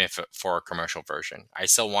it, even if for a commercial version. I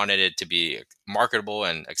still wanted it to be marketable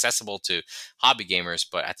and accessible to hobby gamers,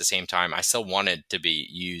 but at the same time, I still wanted to be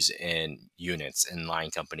used in units in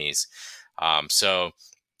line companies. So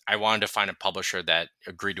I wanted to find a publisher that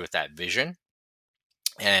agreed with that vision,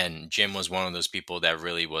 and Jim was one of those people that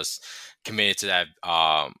really was committed to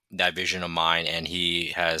that vision of mine, and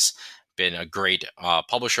he has been a great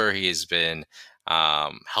publisher. He has been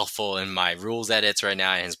helpful in my rules edits right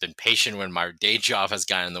now, and has been patient when my day job has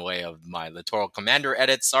gotten in the way of my Littoral Commander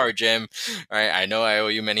edits. Sorry, Jim. All right, I know I owe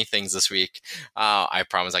you many things this week. I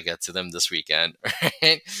promise I get to them this weekend.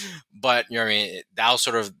 Right? But you know what I mean. That was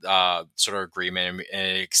sort of agreement,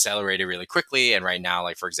 and it accelerated really quickly. And right now,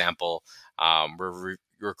 like for example, we're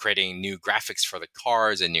creating new graphics for the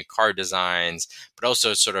cards and new card designs, but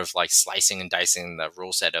also sort of like slicing and dicing the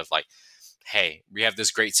rule set of like, hey, we have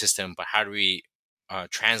this great system, but how do we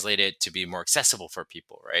translate it to be more accessible for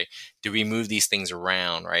people, right? Do we move these things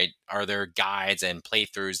around, right? Are there guides and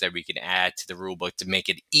playthroughs that we can add to the rule book to make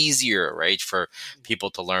it easier, right, for people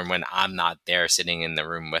to learn when I'm not there sitting in the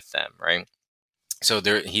room with them, right? So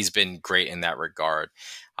he's been great in that regard.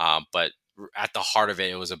 But at the heart of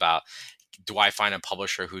it, it was about, do I find a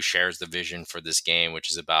publisher who shares the vision for this game, which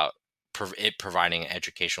is about it providing an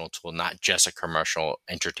educational tool, not just a commercial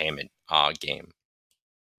entertainment game.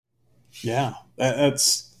 Yeah,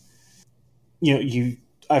 that's you know you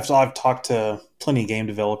I've talked to plenty of game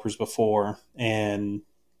developers before, and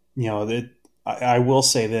that I will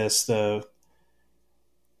say this: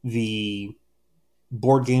 the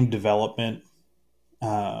board game development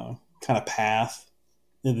kind of path,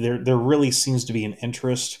 there really seems to be an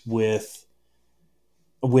interest within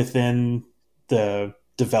the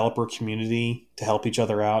developer community to help each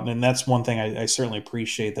other out, and that's one thing I certainly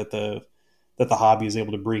appreciate that the hobby is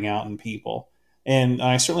able to bring out in people, and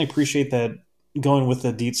I certainly appreciate that going with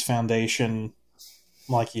the Dietz Foundation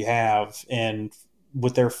like you have, and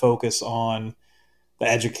with their focus on the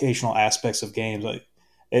educational aspects of games. Like,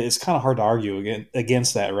 it's kind of hard to argue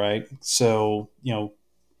against that, right? So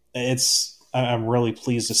I'm really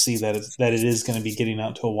pleased to see that it is going to be getting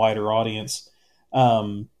out to a wider audience.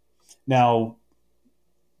 Now,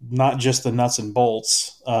 not just the nuts and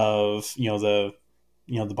bolts of the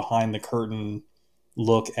behind the curtain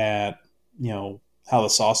look at how the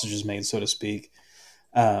sausage is made, so to speak.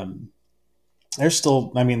 Um, there's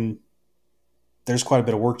still, I mean, there's quite a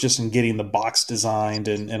bit of work just in getting the box designed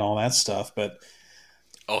and all that stuff. But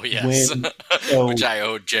Oh yes, when which so I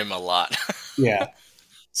owe Jim a lot. yeah,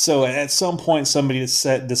 so at some point somebody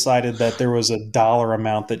decided that there was a dollar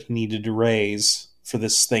amount that you needed to raise for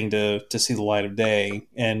this thing to see the light of day,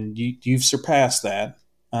 and you've surpassed that.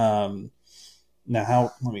 Now,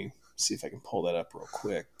 how? Let me see if I can pull that up real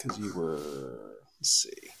quick because you were. Let's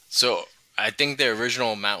see. So I think the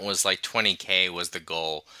original amount was like 20K was the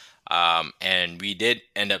goal, and we did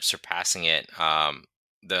end up surpassing it.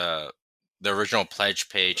 The the original pledge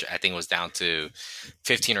page I think was down to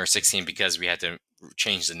 15 or 16 because we had to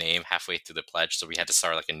change the name halfway through the pledge, so we had to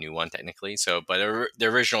start like a new one technically. So, but the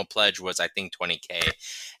original pledge was I think 20K,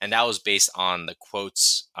 and that was based on the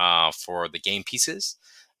quotes for the game pieces.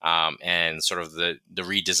 And sort of the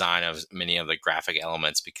redesign of many of the graphic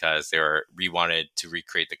elements because we wanted to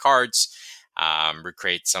recreate the cards.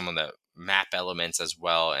 recreate some of the map elements as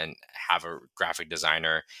well, and have a graphic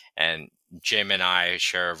designer. And Jim and I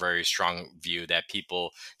share a very strong view that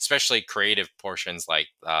people, especially creative portions like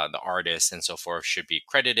the artists and so forth, should be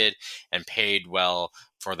credited and paid well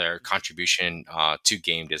for their contribution to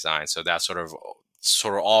game design. So that's sort of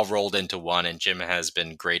all rolled into one, and Jim has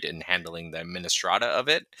been great in handling the administrata of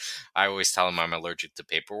it. I always tell him I'm allergic to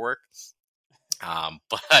paperwork.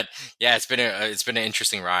 But yeah, it's been an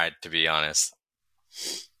interesting ride, to be honest.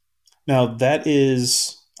 Now that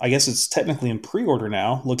is, I guess it's technically in pre-order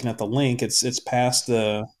now. Looking at the link, it's past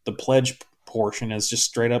the pledge portion. It's just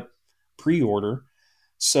straight up pre-order.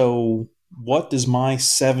 So what does my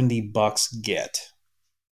 $70 get?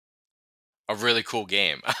 A really cool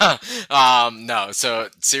game. No, so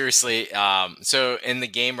seriously, so in the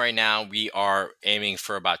game right now, we are aiming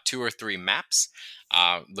for about 2 or 3 maps.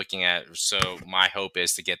 Looking at, so my hope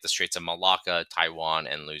is to get the Straits of Malacca, Taiwan,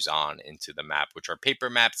 and Luzon into the map, which are paper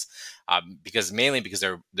maps, because mainly because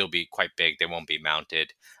they'll be quite big. They won't be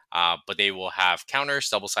mounted, but they will have counters,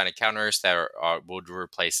 double-sided counters that would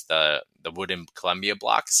replace the wooden Columbia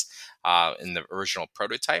blocks in the original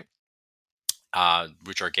prototype,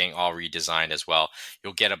 which are getting all redesigned as well.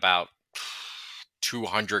 You'll get about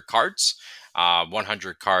 200 cards,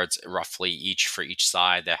 100 cards roughly each for each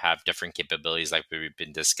side that have different capabilities, like we've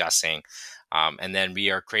been discussing. And then we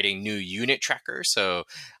are creating new unit trackers. So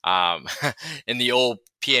in the old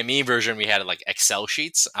PME version, we had like Excel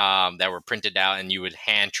sheets that were printed out, and you would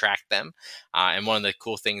hand track them. And one of the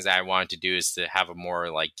cool things that I wanted to do is to have a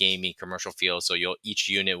more like gamey commercial feel. So each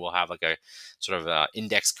unit will have like a sort of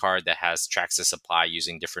index card that has tracks the supply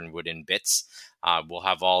using different wooden bits. We'll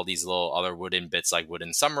have all these little other wooden bits like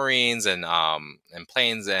wooden submarines and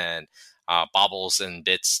planes and baubles and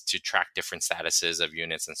bits to track different statuses of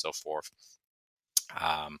units and so forth.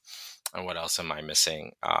 Um, and what else am I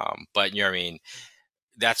missing? But you know what I mean?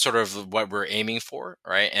 That's sort of what we're aiming for,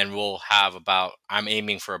 right? And I'm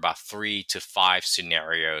aiming for about 3 to 5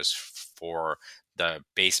 scenarios for the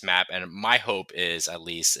base map. And my hope is, at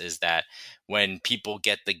least, is that when people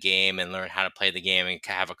get the game and learn how to play the game and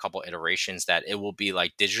have a couple iterations, that it will be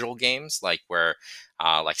like digital games, like where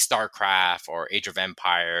like StarCraft or Age of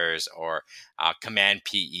Empires or Command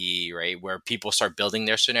PE, right? Where people start building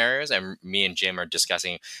their scenarios, and me and Jim are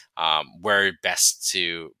discussing where best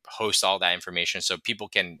to host all that information so people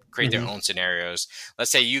can create their Mm-hmm. own scenarios.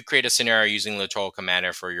 Let's say you create a scenario using Littoral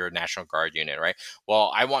Commander for your National Guard unit, right?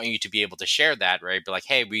 Well, I want you to be able to share that, right? Be like,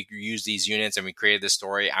 hey, we use these units and we created this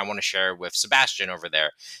story. I want to share it with Sebastian over there,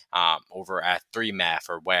 over at 3Math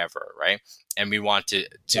or whatever, right? And we want to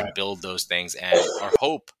Right. build those things. And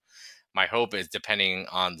my hope is, depending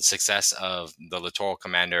on the success of the Littoral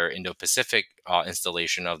Commander Indo-Pacific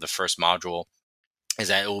installation of the first module, is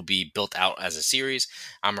that it will be built out as a series.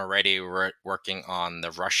 I'm already working on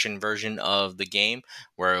the Russian version of the game,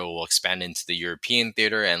 where it will expand into the European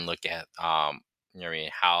theater and look at how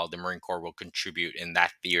the Marine Corps will contribute in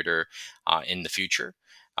that theater in the future.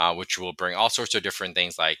 Which will bring all sorts of different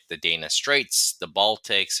things like the Dana Straits, the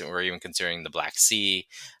Baltics, or even considering the Black Sea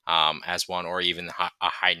as one, or even a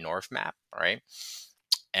High North map, right?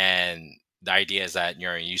 And the idea is that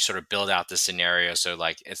you sort of build out the scenario, so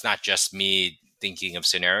like it's not just me thinking of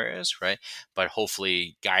scenarios, right, but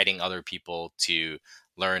hopefully guiding other people to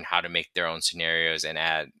learn how to make their own scenarios and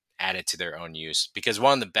add it to their own use. Because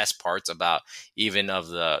one of the best parts about even of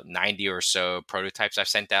the 90 or so prototypes I've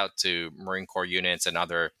sent out to Marine Corps units and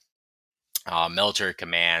other military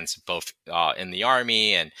commands, both in the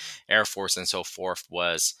Army and Air Force and so forth,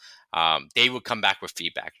 was they would come back with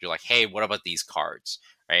feedback. You're like, hey, what about these cards?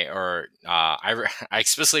 Right? Or I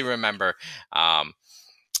explicitly remember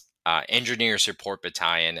engineer support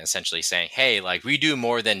battalion essentially saying, hey, like we do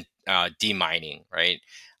more than demining, right?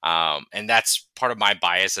 And that's part of my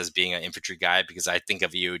bias as being an infantry guy, because I think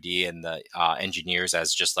of EOD and the engineers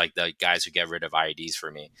as just like the guys who get rid of IEDs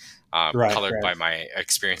for me, Right. colored Right. by my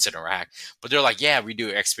experience in Iraq. But they're like, yeah, we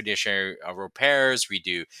do expeditionary repairs, we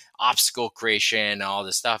do obstacle creation, all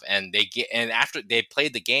this stuff. And after they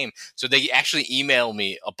played the game, so they actually email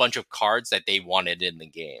me a bunch of cards that they wanted in the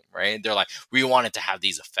game, right? They're like, we wanted to have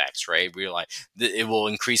these effects, right? We were like, it will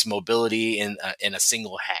increase mobility in a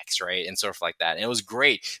single hex, right? And sort of like that. And it was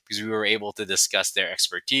great because we were able to discuss their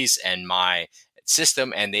expertise and my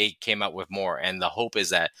system, and they came up with more. And the hope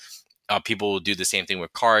is that people will do the same thing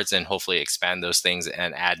with cards and hopefully expand those things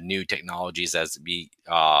and add new technologies as we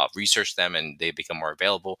research them and they become more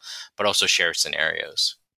available, but also share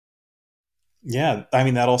scenarios. Yeah, I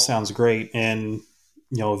mean that all sounds great, and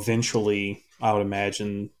eventually, I would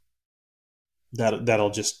imagine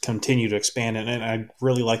that'll just continue to expand, and I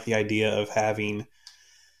really like the idea of having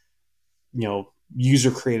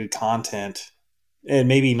user created content, and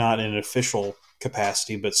maybe not in an official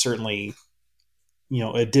capacity, but certainly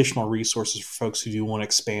additional resources for folks who do want to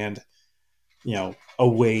expand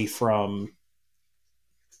away from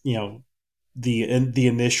you know the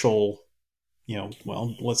initial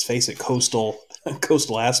well, let's face it, coastal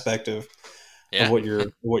coastal aspect of Yeah. what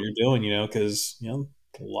you're doing, because a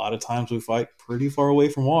lot of times we fight pretty far away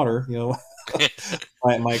from water.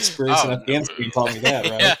 My experience in Oh Afghanistan taught me that,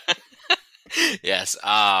 right? yeah. Yes.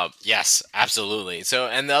 Yes, absolutely. So,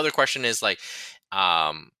 and the other question is like,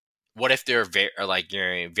 um, what if there are like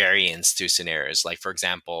variants to scenarios? Like, for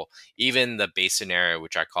example, even the base scenario,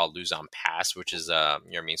 which I call lose on pass, which is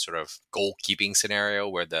sort of goalkeeping scenario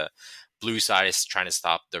where the blue side is trying to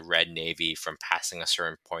stop the red navy from passing a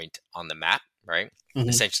certain point on the map, right? Hmm.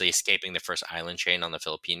 Essentially escaping the first island chain on the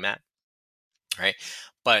Philippine map, right?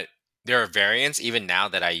 But there are variants even now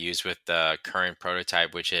that I use with the current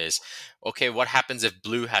prototype, which is okay, what happens if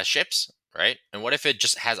blue has ships, right? And what if it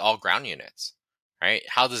just has all ground units, right?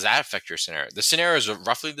 How does that affect your scenario? The scenarios are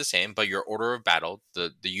roughly the same, but your order of battle,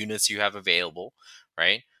 the units you have available,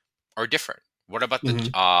 right, are different. What about Hmm.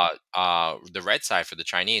 the red side for the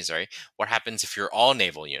Chinese, right? What happens if you're all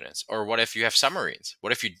naval units, or what if you have submarines?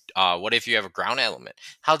 What if you have a ground element?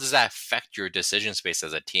 How does that affect your decision space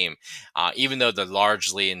as a team? Even though the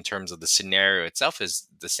largely in terms of the scenario itself is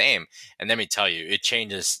the same, and let me tell you, it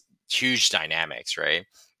changes huge dynamics, right?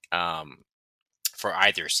 Um, for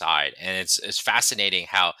either side, and it's fascinating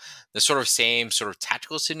how the sort of same sort of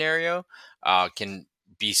tactical scenario can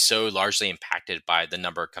be so largely impacted by the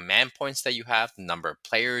number of command points that you have, the number of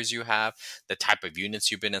players you have, the type of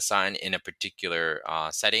units you've been assigned in a particular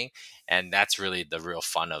setting, and that's really the real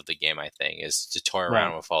fun of the game. I think is to toy Right,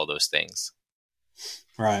 around with all those things.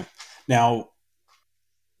 right. Now,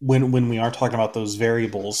 when we are talking about those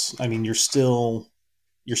variables, I mean, you're still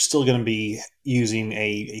going to be using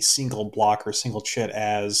a single block or a single chit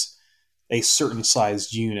as a certain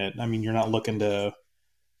sized unit. I mean, you're not looking to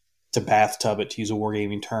bathtub it, to use a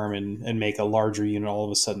wargaming term, and make a larger unit all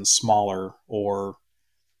of a sudden smaller, or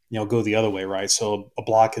go the other way, right? So a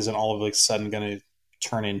block isn't all of a sudden going to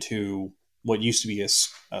turn into what used to be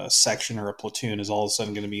a section or a platoon is all of a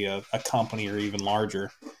sudden going to be a company or even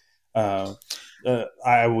larger. Uh,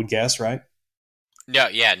 I would guess, right? No,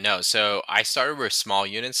 yeah, no. So I started with small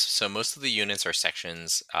units. So most of the units are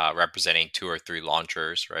sections representing two or three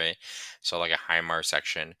launchers, right? So like a HIMARS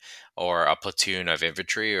section or a platoon of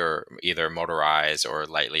infantry, or either motorized or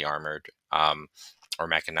lightly armored, or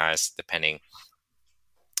mechanized, depending.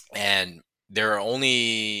 And there are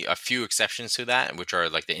only a few exceptions to that, which are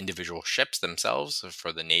like the individual ships themselves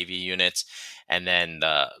for the Navy units, and then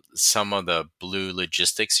some of the blue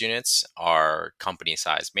logistics units are company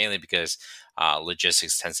size, mainly because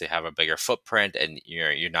logistics tends to have a bigger footprint, and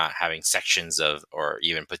you're not having sections of or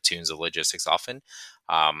even platoons of logistics often.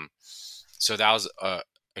 Um, so that was a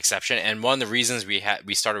exception, and one of the reasons we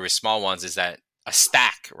started with small ones is that a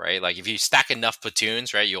stack, right? Like if you stack enough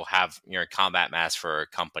platoons, right, you'll have your combat mass for a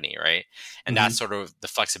company, right? And that's Hmm. sort of the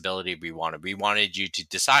flexibility we wanted. We wanted you to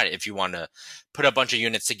decide if you want to put a bunch of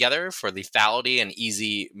units together for lethality and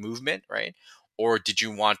easy movement, right? Or did you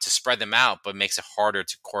want to spread them out, but makes it harder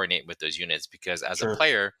to coordinate with those units because as a Sure.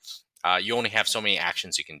 player, you only have so many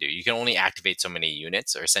actions you can do. You can only activate so many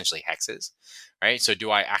units, or essentially hexes, right? So do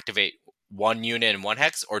I activate one unit in one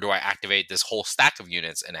hex, or do I activate this whole stack of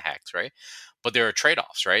units in a hex, right? But there are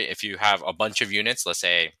trade-offs, right? If you have a bunch of units, let's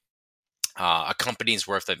say a company's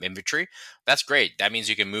worth of inventory, that's great. That means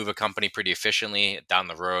you can move a company pretty efficiently down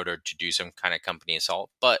the road or to do some kind of company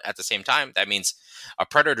assault. But at the same time, that means a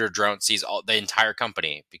predator drone sees the entire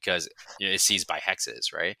company because it sees by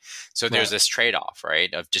hexes, right? So there's Right. this trade-off,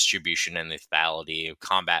 right, of distribution and lethality, of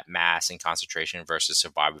combat mass and concentration versus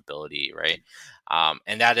survivability, right?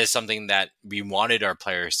 And that is something that we wanted our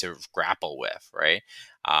players to grapple with, right?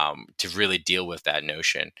 To really deal with that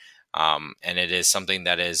notion. And it is something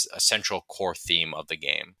that is a central core theme of the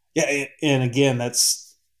game. Yeah, and again,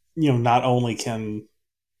 that's not only can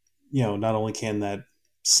that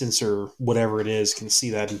sensor, whatever it is, can see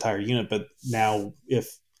that entire unit, but now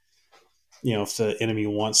if the enemy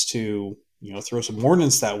wants to throw some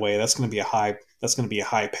ordnance that way, that's going to be a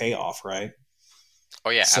high payoff, right? Oh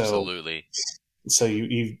yeah, So absolutely.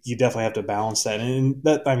 you definitely have to balance that, and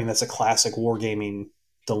that, I mean, that's a classic wargaming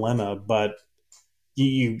dilemma, but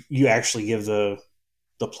you actually give the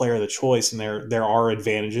player the choice, and there are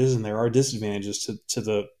advantages and there are disadvantages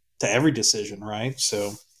to every decision, right?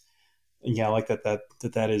 So yeah, I like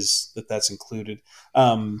that's included.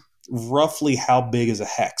 Roughly how big is a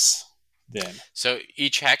hex? then? So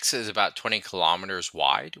each hex is about 20 kilometers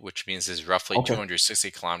wide, which means it's roughly Okay.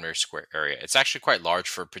 260 kilometers square area. It's actually quite large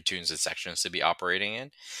for platoons and sections to be operating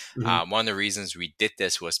in. Hmm. One of the reasons we did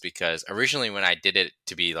this was because originally when I did it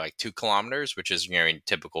to be like 2 kilometers, which is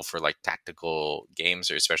typical for like tactical games,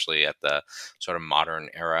 or especially at the sort of modern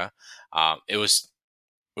era, it was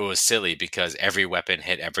silly because every weapon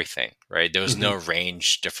hit everything, right? There was Hmm. no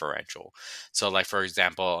range differential. So, like for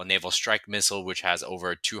example, a naval strike missile, which has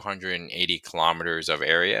over 280 kilometers of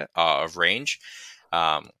area of range,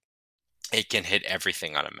 um, it can hit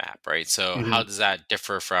everything on a map, right? So, how Hmm. does that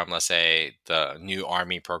differ from, let's say, the new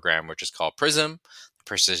Army program, which is called PRISM, the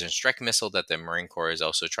precision strike missile that the Marine Corps is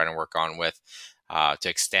also trying to work on with to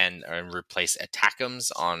extend and replace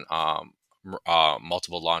ATACMS on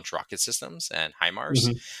multiple launch rocket systems and HIMARS?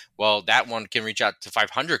 Hmm. Well, that one can reach out to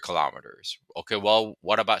 500 kilometers. Okay, well,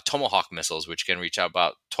 what about Tomahawk missiles, which can reach out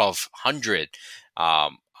about 1,200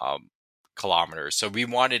 um, um, kilometers? So we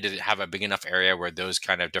wanted to have a big enough area where those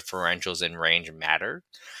kind of differentials in range matter,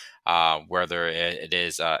 whether it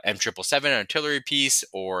is M777 artillery piece,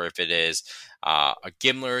 or if it is a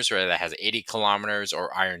Gimler's that has 80 kilometers,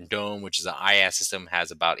 or Iron Dome, which is an IS system,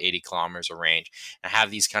 has about 80 kilometers of range, and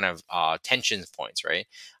have these kind of tension points, right?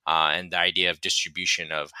 And the idea of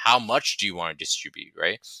distribution of how much do you want to distribute,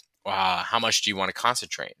 right? How much do you want to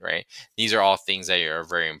concentrate, right? These are all things that are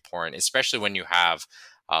very important, especially when you have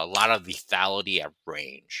a lot of lethality at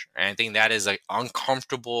range. And I think that is an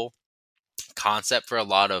uncomfortable concept for a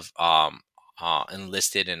lot of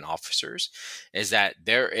enlisted and officers, is that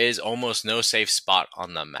there is almost no safe spot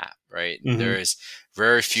on the map, right? There Hmm. is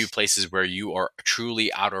very few places where you are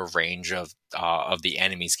truly out of range of the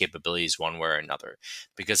enemy's capabilities one way or another.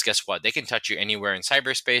 Because guess what? They can touch you anywhere in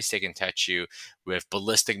cyberspace. They can touch you with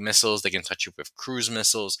ballistic missiles. They can touch you with cruise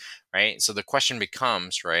missiles, right? So the question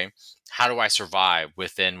becomes, right? How do I survive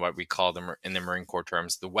within what we call them in the Marine Corps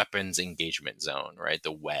terms, the weapons engagement zone, right?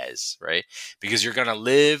 The WEZ, right? Because you're going to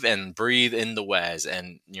live and breathe in the WEZ,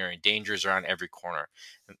 and dangers around every corner.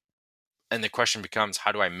 And the question becomes,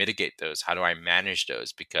 how do I mitigate those? How do I manage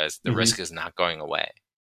those? Because the Hmm. risk is not going away.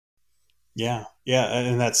 Yeah. Yeah.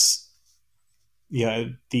 And that's, yeah,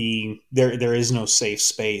 there is no safe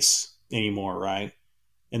space anymore, right?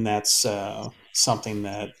 And that's something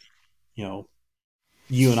that, you know,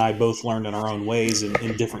 you and I both learned in our own ways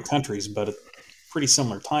in different countries, but a pretty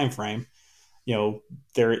similar time frame. You know,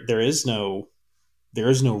 there is no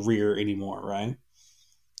rear anymore, right?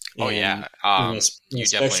 Oh And yeah, and you definitely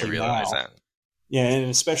especially realize now, that. yeah, and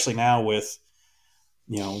especially now with,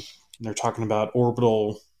 you know, they're talking about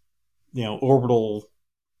orbital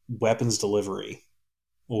weapons delivery,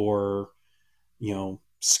 or,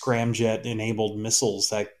 scramjet enabled missiles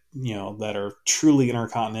that, that are truly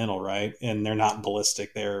intercontinental, right? And they're not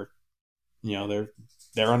ballistic. You know, they're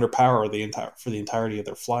they're under power for the entirety of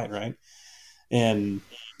their flight, right? And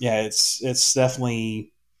yeah, it's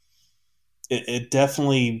definitely, it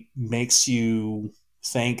definitely makes you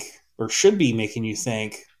think, or should be making you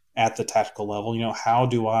think at the tactical level. How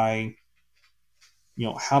do I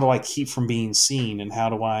keep from being seen, and how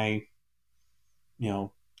do I,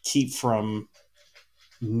 keep from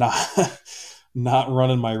not not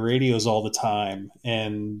running my radios all the time,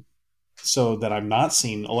 and so that I'm not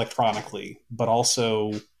seen electronically, but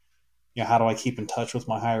also, how do I keep in touch with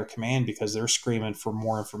my higher command, because they're screaming for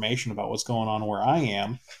more information about what's going on where I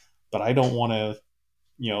am, but I don't want to,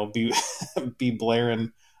 be be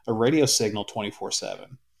blaring a radio signal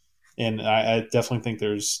 24/7. And I definitely think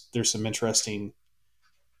there's some interesting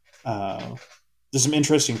uh, there's some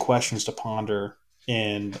interesting questions to ponder,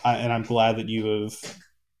 and I'm glad that you have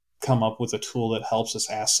come up with a tool that helps us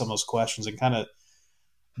ask some of those questions and kind of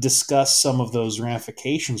discuss some of those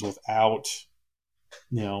ramifications without,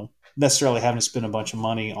 necessarily having to spend a bunch of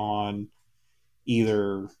money on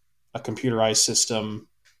either a computerized system,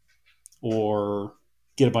 or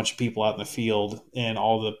get a bunch of people out in the field and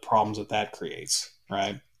all the problems that that creates,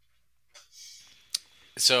 right?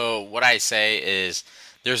 So what I say is,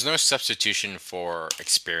 there's no substitution for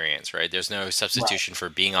experience, right? There's no Right. substitution for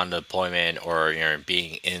being on deployment, or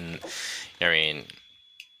being in. I mean,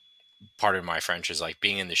 part of my French is like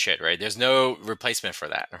being in the shit, right? There's no replacement for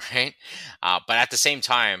that, right? But at the same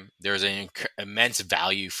time, there's an immense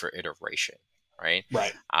value for iteration, right?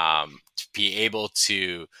 Right. To be able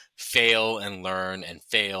to fail and learn, and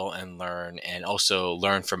fail and learn, and also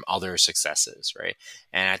learn from other successes, right?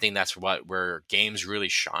 And I think that's where games really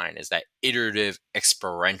shine, is that iterative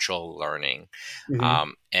experiential learning.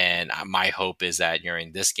 Hmm. And my hope is that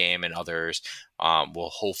during this game and others,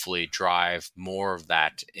 will hopefully drive more of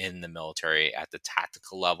that in the military at the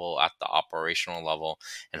tactical level, at the operational level,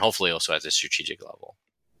 and hopefully also at the strategic level.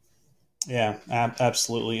 Yeah,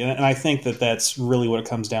 absolutely. And I think that that's really what it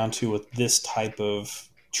comes down to with this type of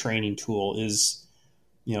training tool is,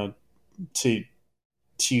 you know, to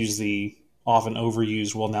use the often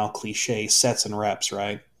overused, well, now cliche sets and reps,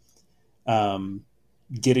 right? Um,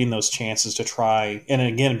 Getting those chances to try, and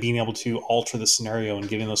again, being able to alter the scenario and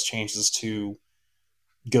getting those chances to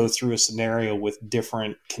go through a scenario with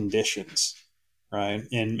different conditions, right?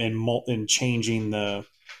 And changing the,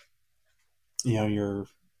 your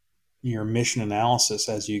mission analysis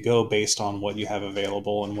as you go based on what you have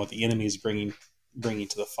available and what the enemy is bringing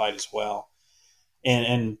to the fight as well.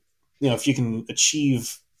 And if you can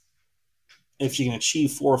achieve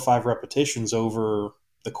 4 or 5 repetitions over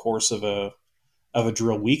the course of a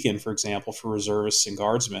drill weekend, for example, for reservists and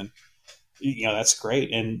guardsmen, that's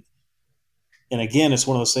great. And again, it's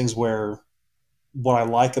one of those things where what I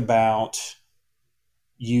like about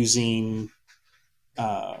using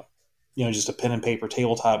uh, just a pen and paper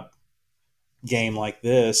tabletop game like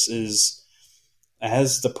this is,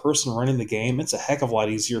 as the person running the game, it's a heck of a lot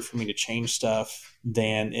easier for me to change stuff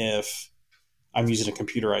than if I'm using a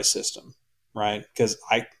computerized system, right? Because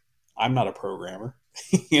I'm not a programmer,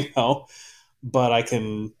 you know, but I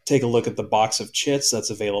can take a look at the box of chits that's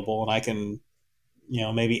available, and I can,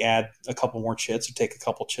 maybe add a couple more chits or take a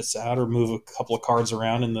couple chits out or move a couple of cards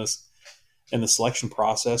around in the selection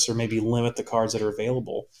process, or maybe limit the cards that are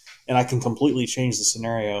available, and I can completely change the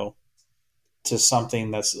scenario to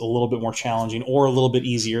something that's a little bit more challenging or a little bit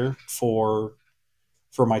easier for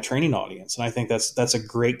my training audience. And I think that's a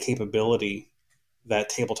great capability that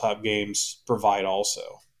tabletop games provide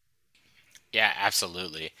also. Yeah,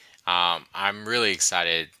 absolutely. I'm really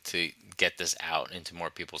excited to get this out into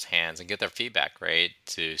more people's hands and get their feedback, right?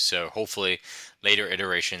 To so hopefully later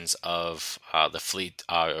iterations of the fleet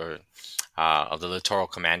of the Littoral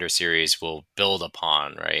Commander series will build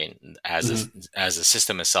upon, right, Mm-hmm. as the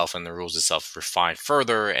system itself and the rules itself refine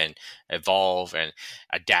further and evolve and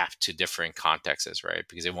adapt to different contexts, right?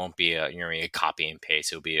 Because it won't be a copy and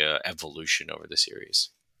paste; it'll be a evolution over the series.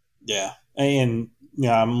 Yeah, and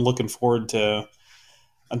yeah, I'm definitely looking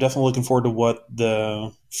forward to what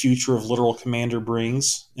the future of Literal Commander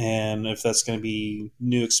brings, and if that's going to be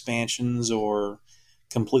new expansions or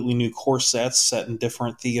completely new core sets set in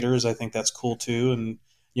different theaters. I think that's cool too, and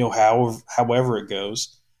however it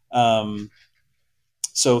goes. Um,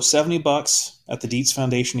 So $70 at the Dietz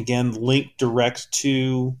Foundation. Again, link direct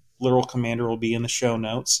to Literal Commander will be in the show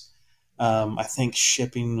notes. I think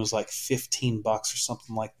shipping was like $15 or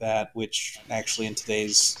something like that, which actually in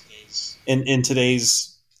today's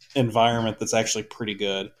environment, that's actually pretty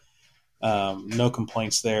good. No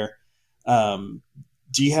complaints there. Um,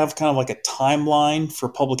 do you have kind of like a timeline for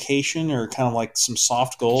publication, or kind of like some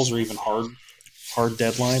soft goals, or even hard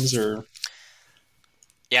deadlines? Or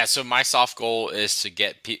Yeah, so my soft goal is to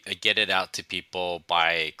get it out to people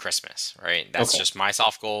by Christmas, right? That's okay, just my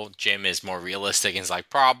soft goal. Jim is more realistic and is like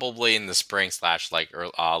probably in the spring slash like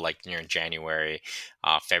near January,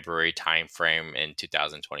 February time frame in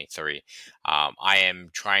 2023. I am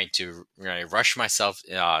trying to rush myself,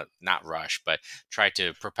 not rush, but try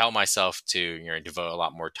to propel myself to devote a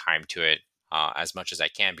lot more time to it. As much as I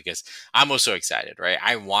can because I'm also excited, right?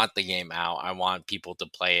 I want the game out. I want people to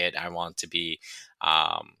play it. I want to be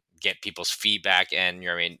get people's feedback and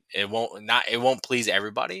I mean it won't please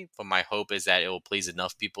everybody, but my hope is that it will please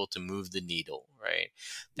enough people to move the needle, right?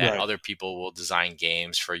 That right. other people will design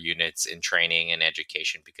games for units in training and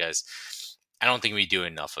education because I don't think we do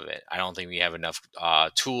enough of it. I don't think we have enough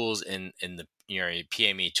tools in the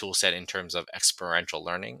PME tool set in terms of experiential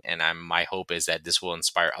learning. And my hope is that this will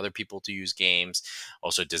inspire other people to use games,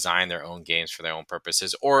 also design their own games for their own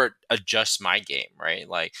purposes, or adjust my game, right?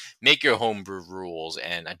 Like make your homebrew rules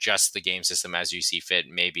and adjust the game system as you see fit.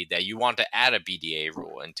 Maybe that you want to add a BDA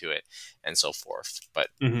rule into it and so forth. But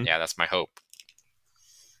Mm-hmm. yeah, that's my hope.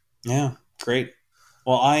 Yeah, great.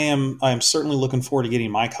 Well, I am certainly looking forward to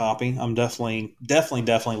getting my copy. I'm definitely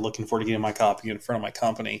looking forward to getting my copy in front of my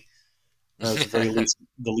company, or at the very least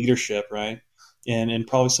the leadership, right? And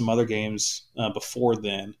probably some other games before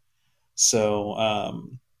then. So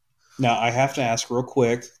now I have to ask real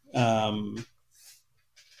quick: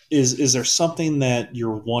 is there something that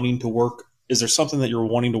you're wanting to work? Is there something that you're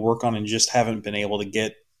wanting to work on and just haven't been able to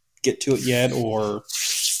get to it yet, or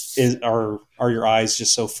are your eyes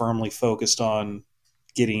just so firmly focused on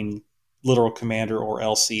getting Literal Commander or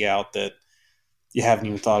LC out that you haven't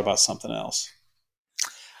even thought about something else?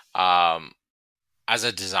 um, as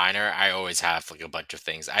a designer, I always have like a bunch of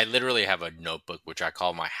things. I literally have a notebook which I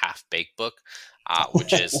call my half baked book,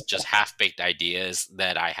 which is just half baked ideas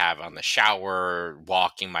that I have on the shower,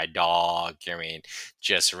 walking my dog. I mean,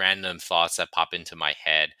 just random thoughts that pop into my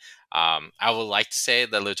head. I would like to say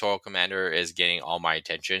the Littoral Commander is getting all my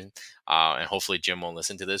attention, and hopefully Jim won't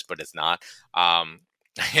listen to this, but it's not.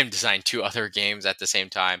 I am designing two other games at the same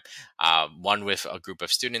time. One with a group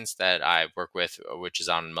of students that I work with, which is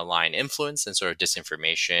on malign influence and sort of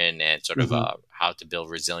disinformation and sort of Hmm. how to build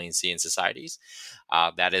resiliency in societies.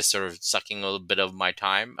 That is sort of sucking a little bit of my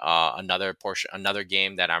time. Another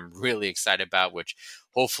game that I'm really excited about, which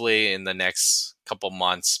hopefully in the next couple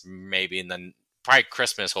months, maybe in the probably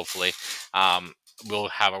Christmas, hopefully, we'll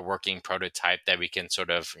have a working prototype that we can sort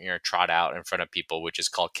of trot out in front of people, which is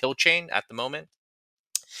called Kill Chain at the moment,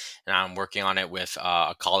 and I'm working on it with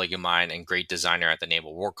a colleague of mine and great designer at the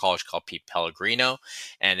Naval War College called Pete Pellegrino.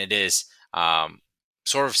 And it is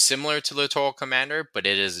sort of similar to Littoral Commander, but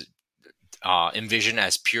it is envisioned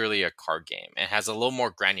as purely a card game. It has a little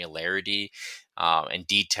more granularity and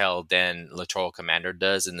detail than Littoral Commander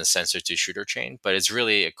does in the sensor to shooter chain, but it's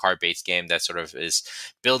really a card based game that sort of is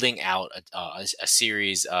building out a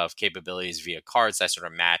series of capabilities via cards that sort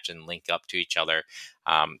of match and link up to each other,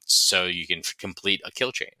 so you can complete a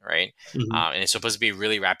kill chain, right? Hmm. And it's supposed to be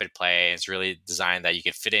really rapid play. It's really designed that you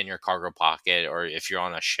can fit in your cargo pocket, or if you're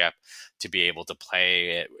on a ship, to be able to play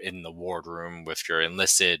it in the wardroom with your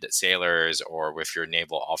enlisted sailors or with your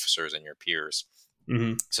naval officers and your peers.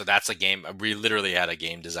 Hmm. So that's a game. We literally had a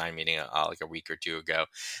game design meeting like a week or two ago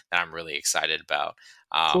that I'm really excited about.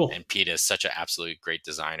 Cool. And Pete is such an absolutely great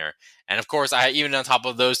designer. And of course, I even on top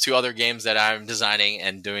of those two other games that I'm designing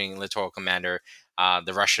and doing Littoral Commander,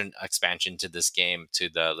 the Russian expansion to this game, to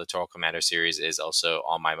the Littoral Commander series, is also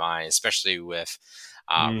on my mind, especially with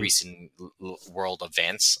Mm, recent world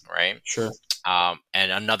events, right? sure.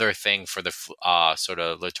 And another thing for the sort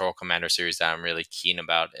of Littoral Commander series that I'm really keen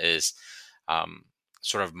about is um,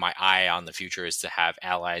 sort of my eye on the future is to have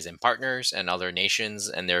allies and partners and other nations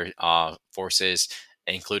and their forces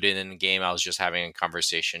included in the game. I was just having a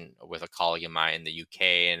conversation with a colleague of mine in the UK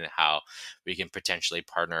and how we can potentially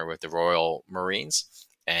partner with the Royal Marines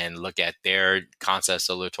and look at their concepts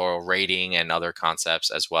of littoral rating and other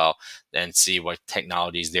concepts as well, and see what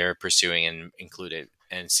technologies they're pursuing and include it,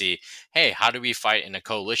 and see, hey, how do we fight in a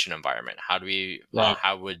coalition environment? How do we Right.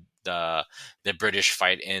 how would the British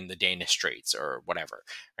fight in the Danish Straits or whatever,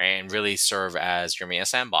 right? And really serve as, a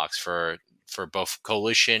sandbox for both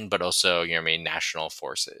coalition, but also, national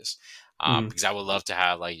forces. Hmm. Because I would love to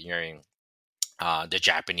have like, the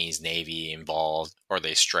Japanese Navy involved, or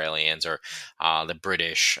the Australians, or the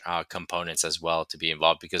British components as well to be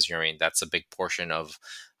involved, because that's a big portion of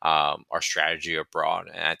our strategy abroad,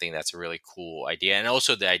 and I think that's a really cool idea. And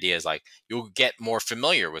also, the idea is like you'll get more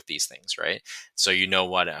familiar with these things, right? So you know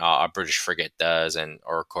what a British frigate does, and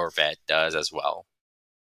or a corvette does as well.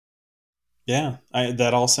 Yeah,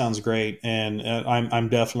 that all sounds great, and I'm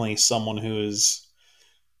definitely someone who is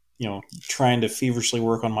trying to feverishly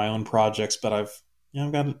work on my own projects, but I've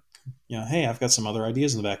got hey, I've got some other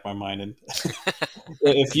ideas in the back of my mind, and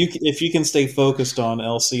if you can stay focused on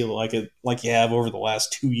LC like you have over the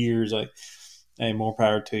last 2 years, like hey, more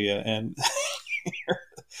power to you, and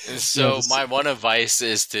So just my one advice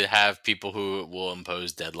is to have people who will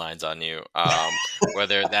impose deadlines on you,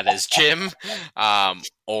 whether that is Jim,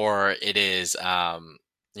 or it is, one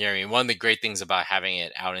of the great things about having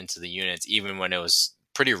it out into the units, even when it was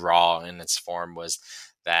pretty raw in its form, was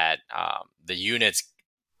that the units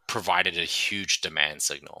provided a huge demand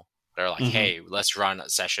signal. They're like, mhm, "Hey, let's run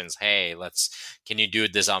sessions. Hey, can you do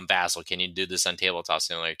this on Vassal? Can you do this on Tabletop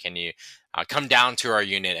Simulator? Can you come down to our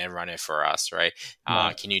unit and run it for us, right?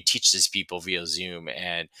 right. Can you teach these people via Zoom?"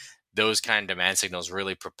 And those kind of demand signals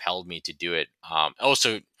really propelled me to do it.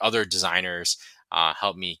 Also, other designers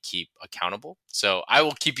help me keep accountable. So I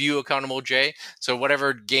will keep you accountable, Jay. So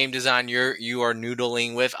whatever game design you are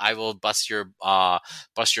noodling with, I will bust your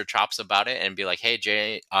chops about it and be like, "Hey,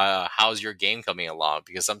 Jay, how's your game coming along?"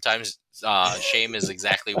 Because sometimes shame is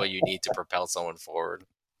exactly what you need to propel someone forward.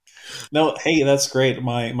 No, hey, that's great.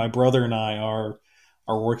 My brother and I are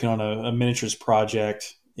working on a miniatures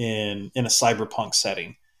project in a cyberpunk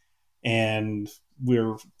setting, and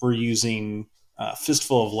we're using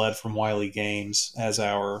Fistful of Lead from Wiley Games as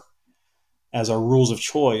our rules of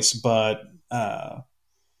choice, but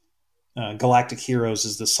Galactic Heroes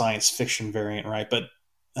is the science fiction variant, right? But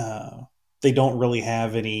uh, they don't really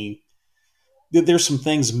have any. There's some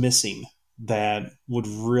things missing that would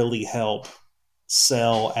really help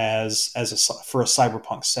sell as for a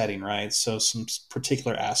cyberpunk setting, right? So some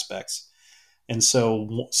particular aspects. And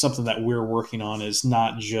so something that we're working on is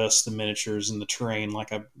not just the miniatures and the terrain,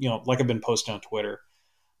 like I've been posting on Twitter,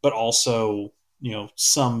 but also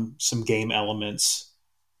some game elements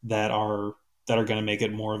that are going to make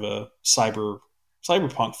it more of a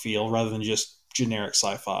cyberpunk feel rather than just generic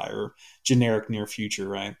sci-fi or generic near future,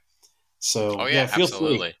 right? Oh So yeah, yeah,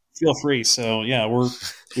 absolutely. feel free. So yeah,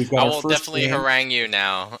 we've got I our will first definitely game. harangue you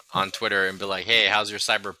now on Twitter and be like, "Hey, how's your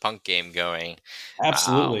cyberpunk game going?"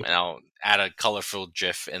 Absolutely. And I'll add a colorful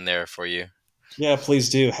GIF in there for you. Yeah, please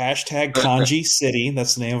do. Hashtag Kanji City.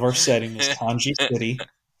 That's the name of our setting, is Kanji City.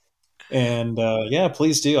 And yeah,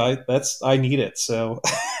 please do. I need it. So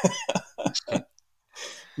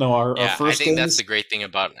no, our Yeah, I first think game that's is. the great thing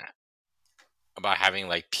about having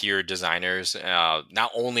like peer designers.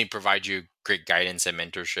 Not only provide you great guidance and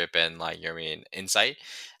mentorship and like insight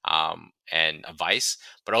and advice,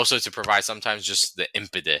 but also to provide sometimes just the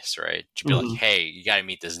impetus, right? To be like, Mhm. hey, you got to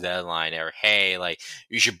meet this deadline, or hey, like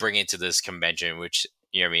you should bring it to this convention, which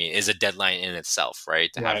is a deadline in itself,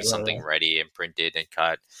 right? To have Right, right, something right. ready and printed and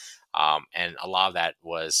cut. And a lot of that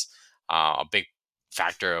was a big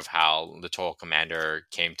factor of how the Total Commander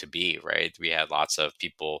came to be, right? We had lots of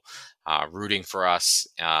people rooting for us,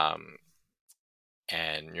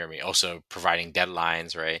 and also providing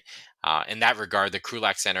deadlines, right? In that regard, the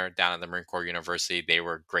Krulak Center down at the Marine Corps University, they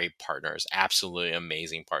were great partners, absolutely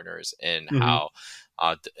amazing partners in Mhm. how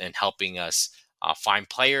in helping us find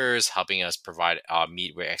players, helping us provide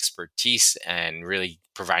meet with expertise, and really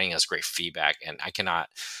providing us great feedback. And I cannot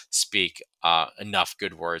speak enough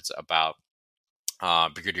good words about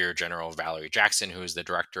Brigadier General Valerie Jackson, who is the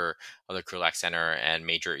director of the Krulak Center, and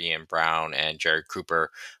Major Ian Brown and Jared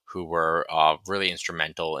Cooper, who were really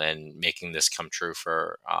instrumental in making this come true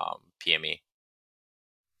for PME.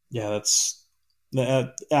 Yeah,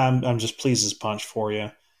 I'm just pleased as punch for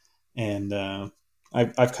you, and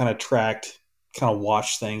I've kind of kind of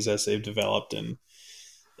watched things as they've developed, and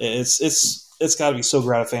it's got to be so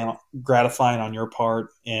gratifying on your part,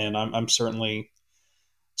 and I'm certainly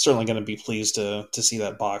going to be pleased to see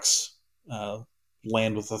that box uh,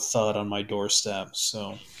 land with a thud on my doorstep.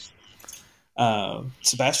 So,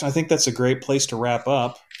 Sebastian, I think that's a great place to wrap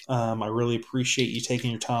up. I really appreciate you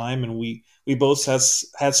taking your time, and we both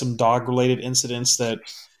had some dog related incidents that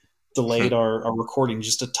delayed our recording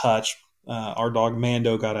just a touch. Our dog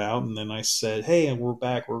Mando got out, and then I said, "Hey, we're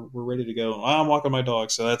back. We're ready to go." I'm walking my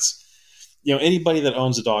dog, so that's anybody that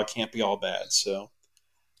owns a dog can't be all bad.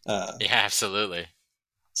 Uh, Yeah, absolutely.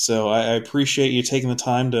 I appreciate you taking the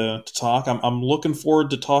time to talk. I'm looking forward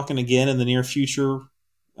to talking again in the near future.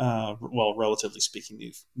 Well, relatively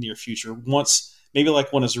speaking, near future. Once maybe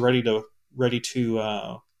like when it's ready to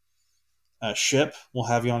ship, we'll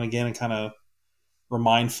have you on again and kind of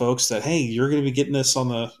remind folks that hey, you're going to be getting this on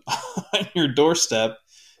the on your doorstep.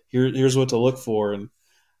 Here's what to look for, and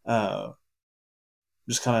uh,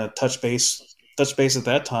 just kind of touch base at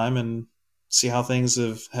that time and see how things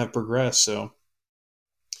have progressed. So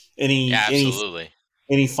Yeah, any any absolutely.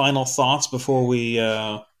 any final thoughts before we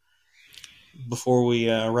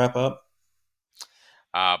wrap up?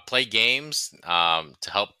 Play games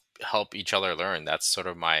to help each other learn. That's sort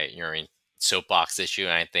of my soapbox issue,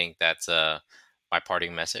 and I think that's my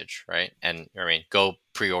parting message, right? And go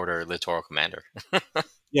pre-order Littoral Commander.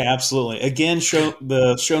 Yeah, absolutely. Again, show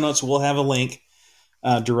notes will have a link,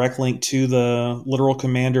 direct link to the Literal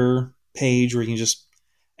Commander page where you can just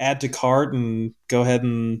add to cart and go ahead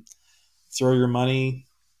and throw your money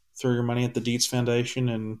throw your money at the Dietz Foundation,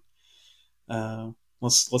 and uh,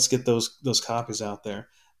 let's get those copies out there.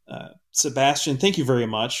 Sebastian, thank you very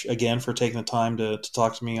much again for taking the time to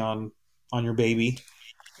talk to me on your baby,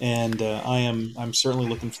 and I'm certainly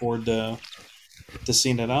looking forward to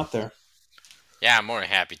seeing it out there. Yeah, I'm more than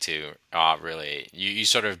happy to. Really, you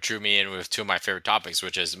sort of drew me in with two of my favorite topics,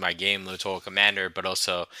 which is my game, Little Commander, but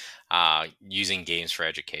also using games for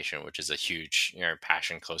education, which is a huge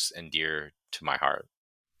passion close and dear to my heart.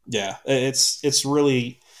 Yeah, it's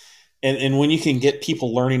really and when you can get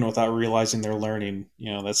people learning without realizing they're learning,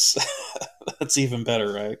 that's that's even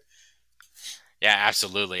better, right? Yeah,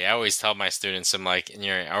 absolutely. I always tell my students, I'm like,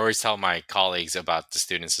 I always tell my colleagues about the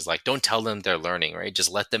students is like, don't tell them they're learning, right? Just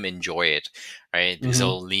let them enjoy it, right? Because Hmm.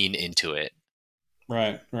 they'll lean into it.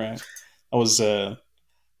 Right, right. I was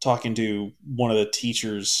talking to one of the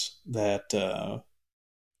teachers that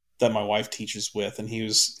my wife teaches with, and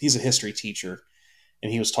he's a history teacher,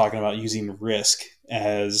 and he was talking about using risk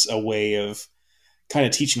as a way of kind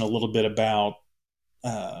of teaching a little bit about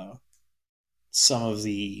uh, some of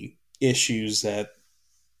the issues that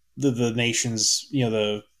the nations,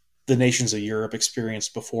 the nations of Europe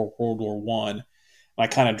experienced before World War One. I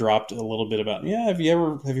kind of dropped a little bit about, yeah, have you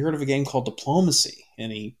heard of a game called Diplomacy?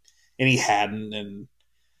 And he hadn't, and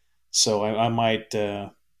so I might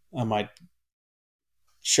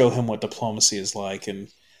show him what diplomacy is like, and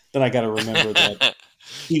then I got to remember that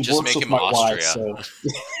he Just works make with him my wife, Austria.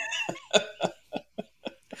 so,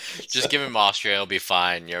 Just so give him Austria, it'll be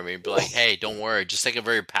fine. You know what I mean? Be like, hey, don't worry. Just take a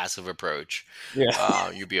very passive approach. yeah.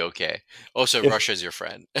 You'll be okay. Also, If Russia's your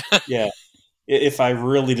friend. yeah, if I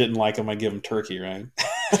really didn't like him, I'd give him Turkey, right?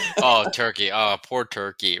 Oh, Turkey. Oh, poor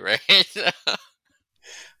Turkey, right?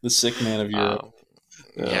 The sick man of Europe. um,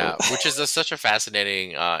 Oh, yeah, which is such a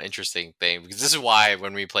fascinating, interesting thing because this is why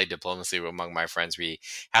when we play diplomacy among my friends, we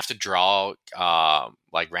have to draw,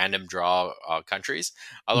 like random draw countries.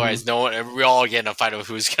 mhm, Otherwise, no one, we all get in a fight of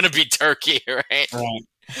who's going to be Turkey, right?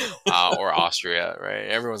 right. Or Austria, right?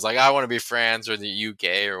 Everyone's like, I want to be France or the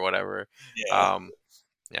UK or whatever. Yeah. Um,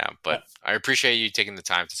 yeah, but I appreciate you taking the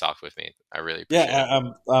time to talk with me. I really Yeah,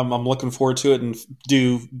 appreciate it. I'm looking forward to it, and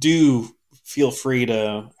do feel free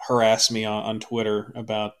to harass me on Twitter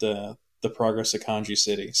about the progress of Kanji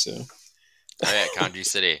City. So Oh yeah, Kanji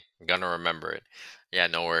City. I'm gonna remember it. Yeah,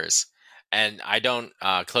 no worries. And I don't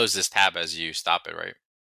close this tab as you stop it, right?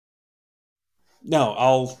 no,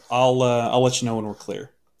 I'll let you know when we're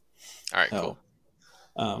clear. All right, So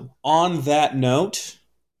cool. on that note,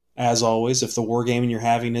 as always, if the wargaming you're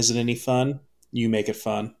having isn't any fun, you make it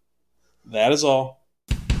fun. That is all.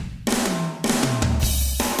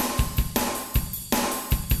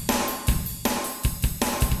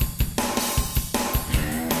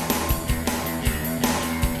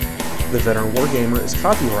 The Veteran Wargamer is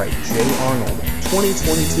copyright J. Arnold,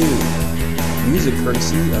 2022. Music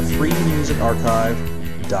courtesy of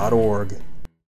freemusicarchive.org.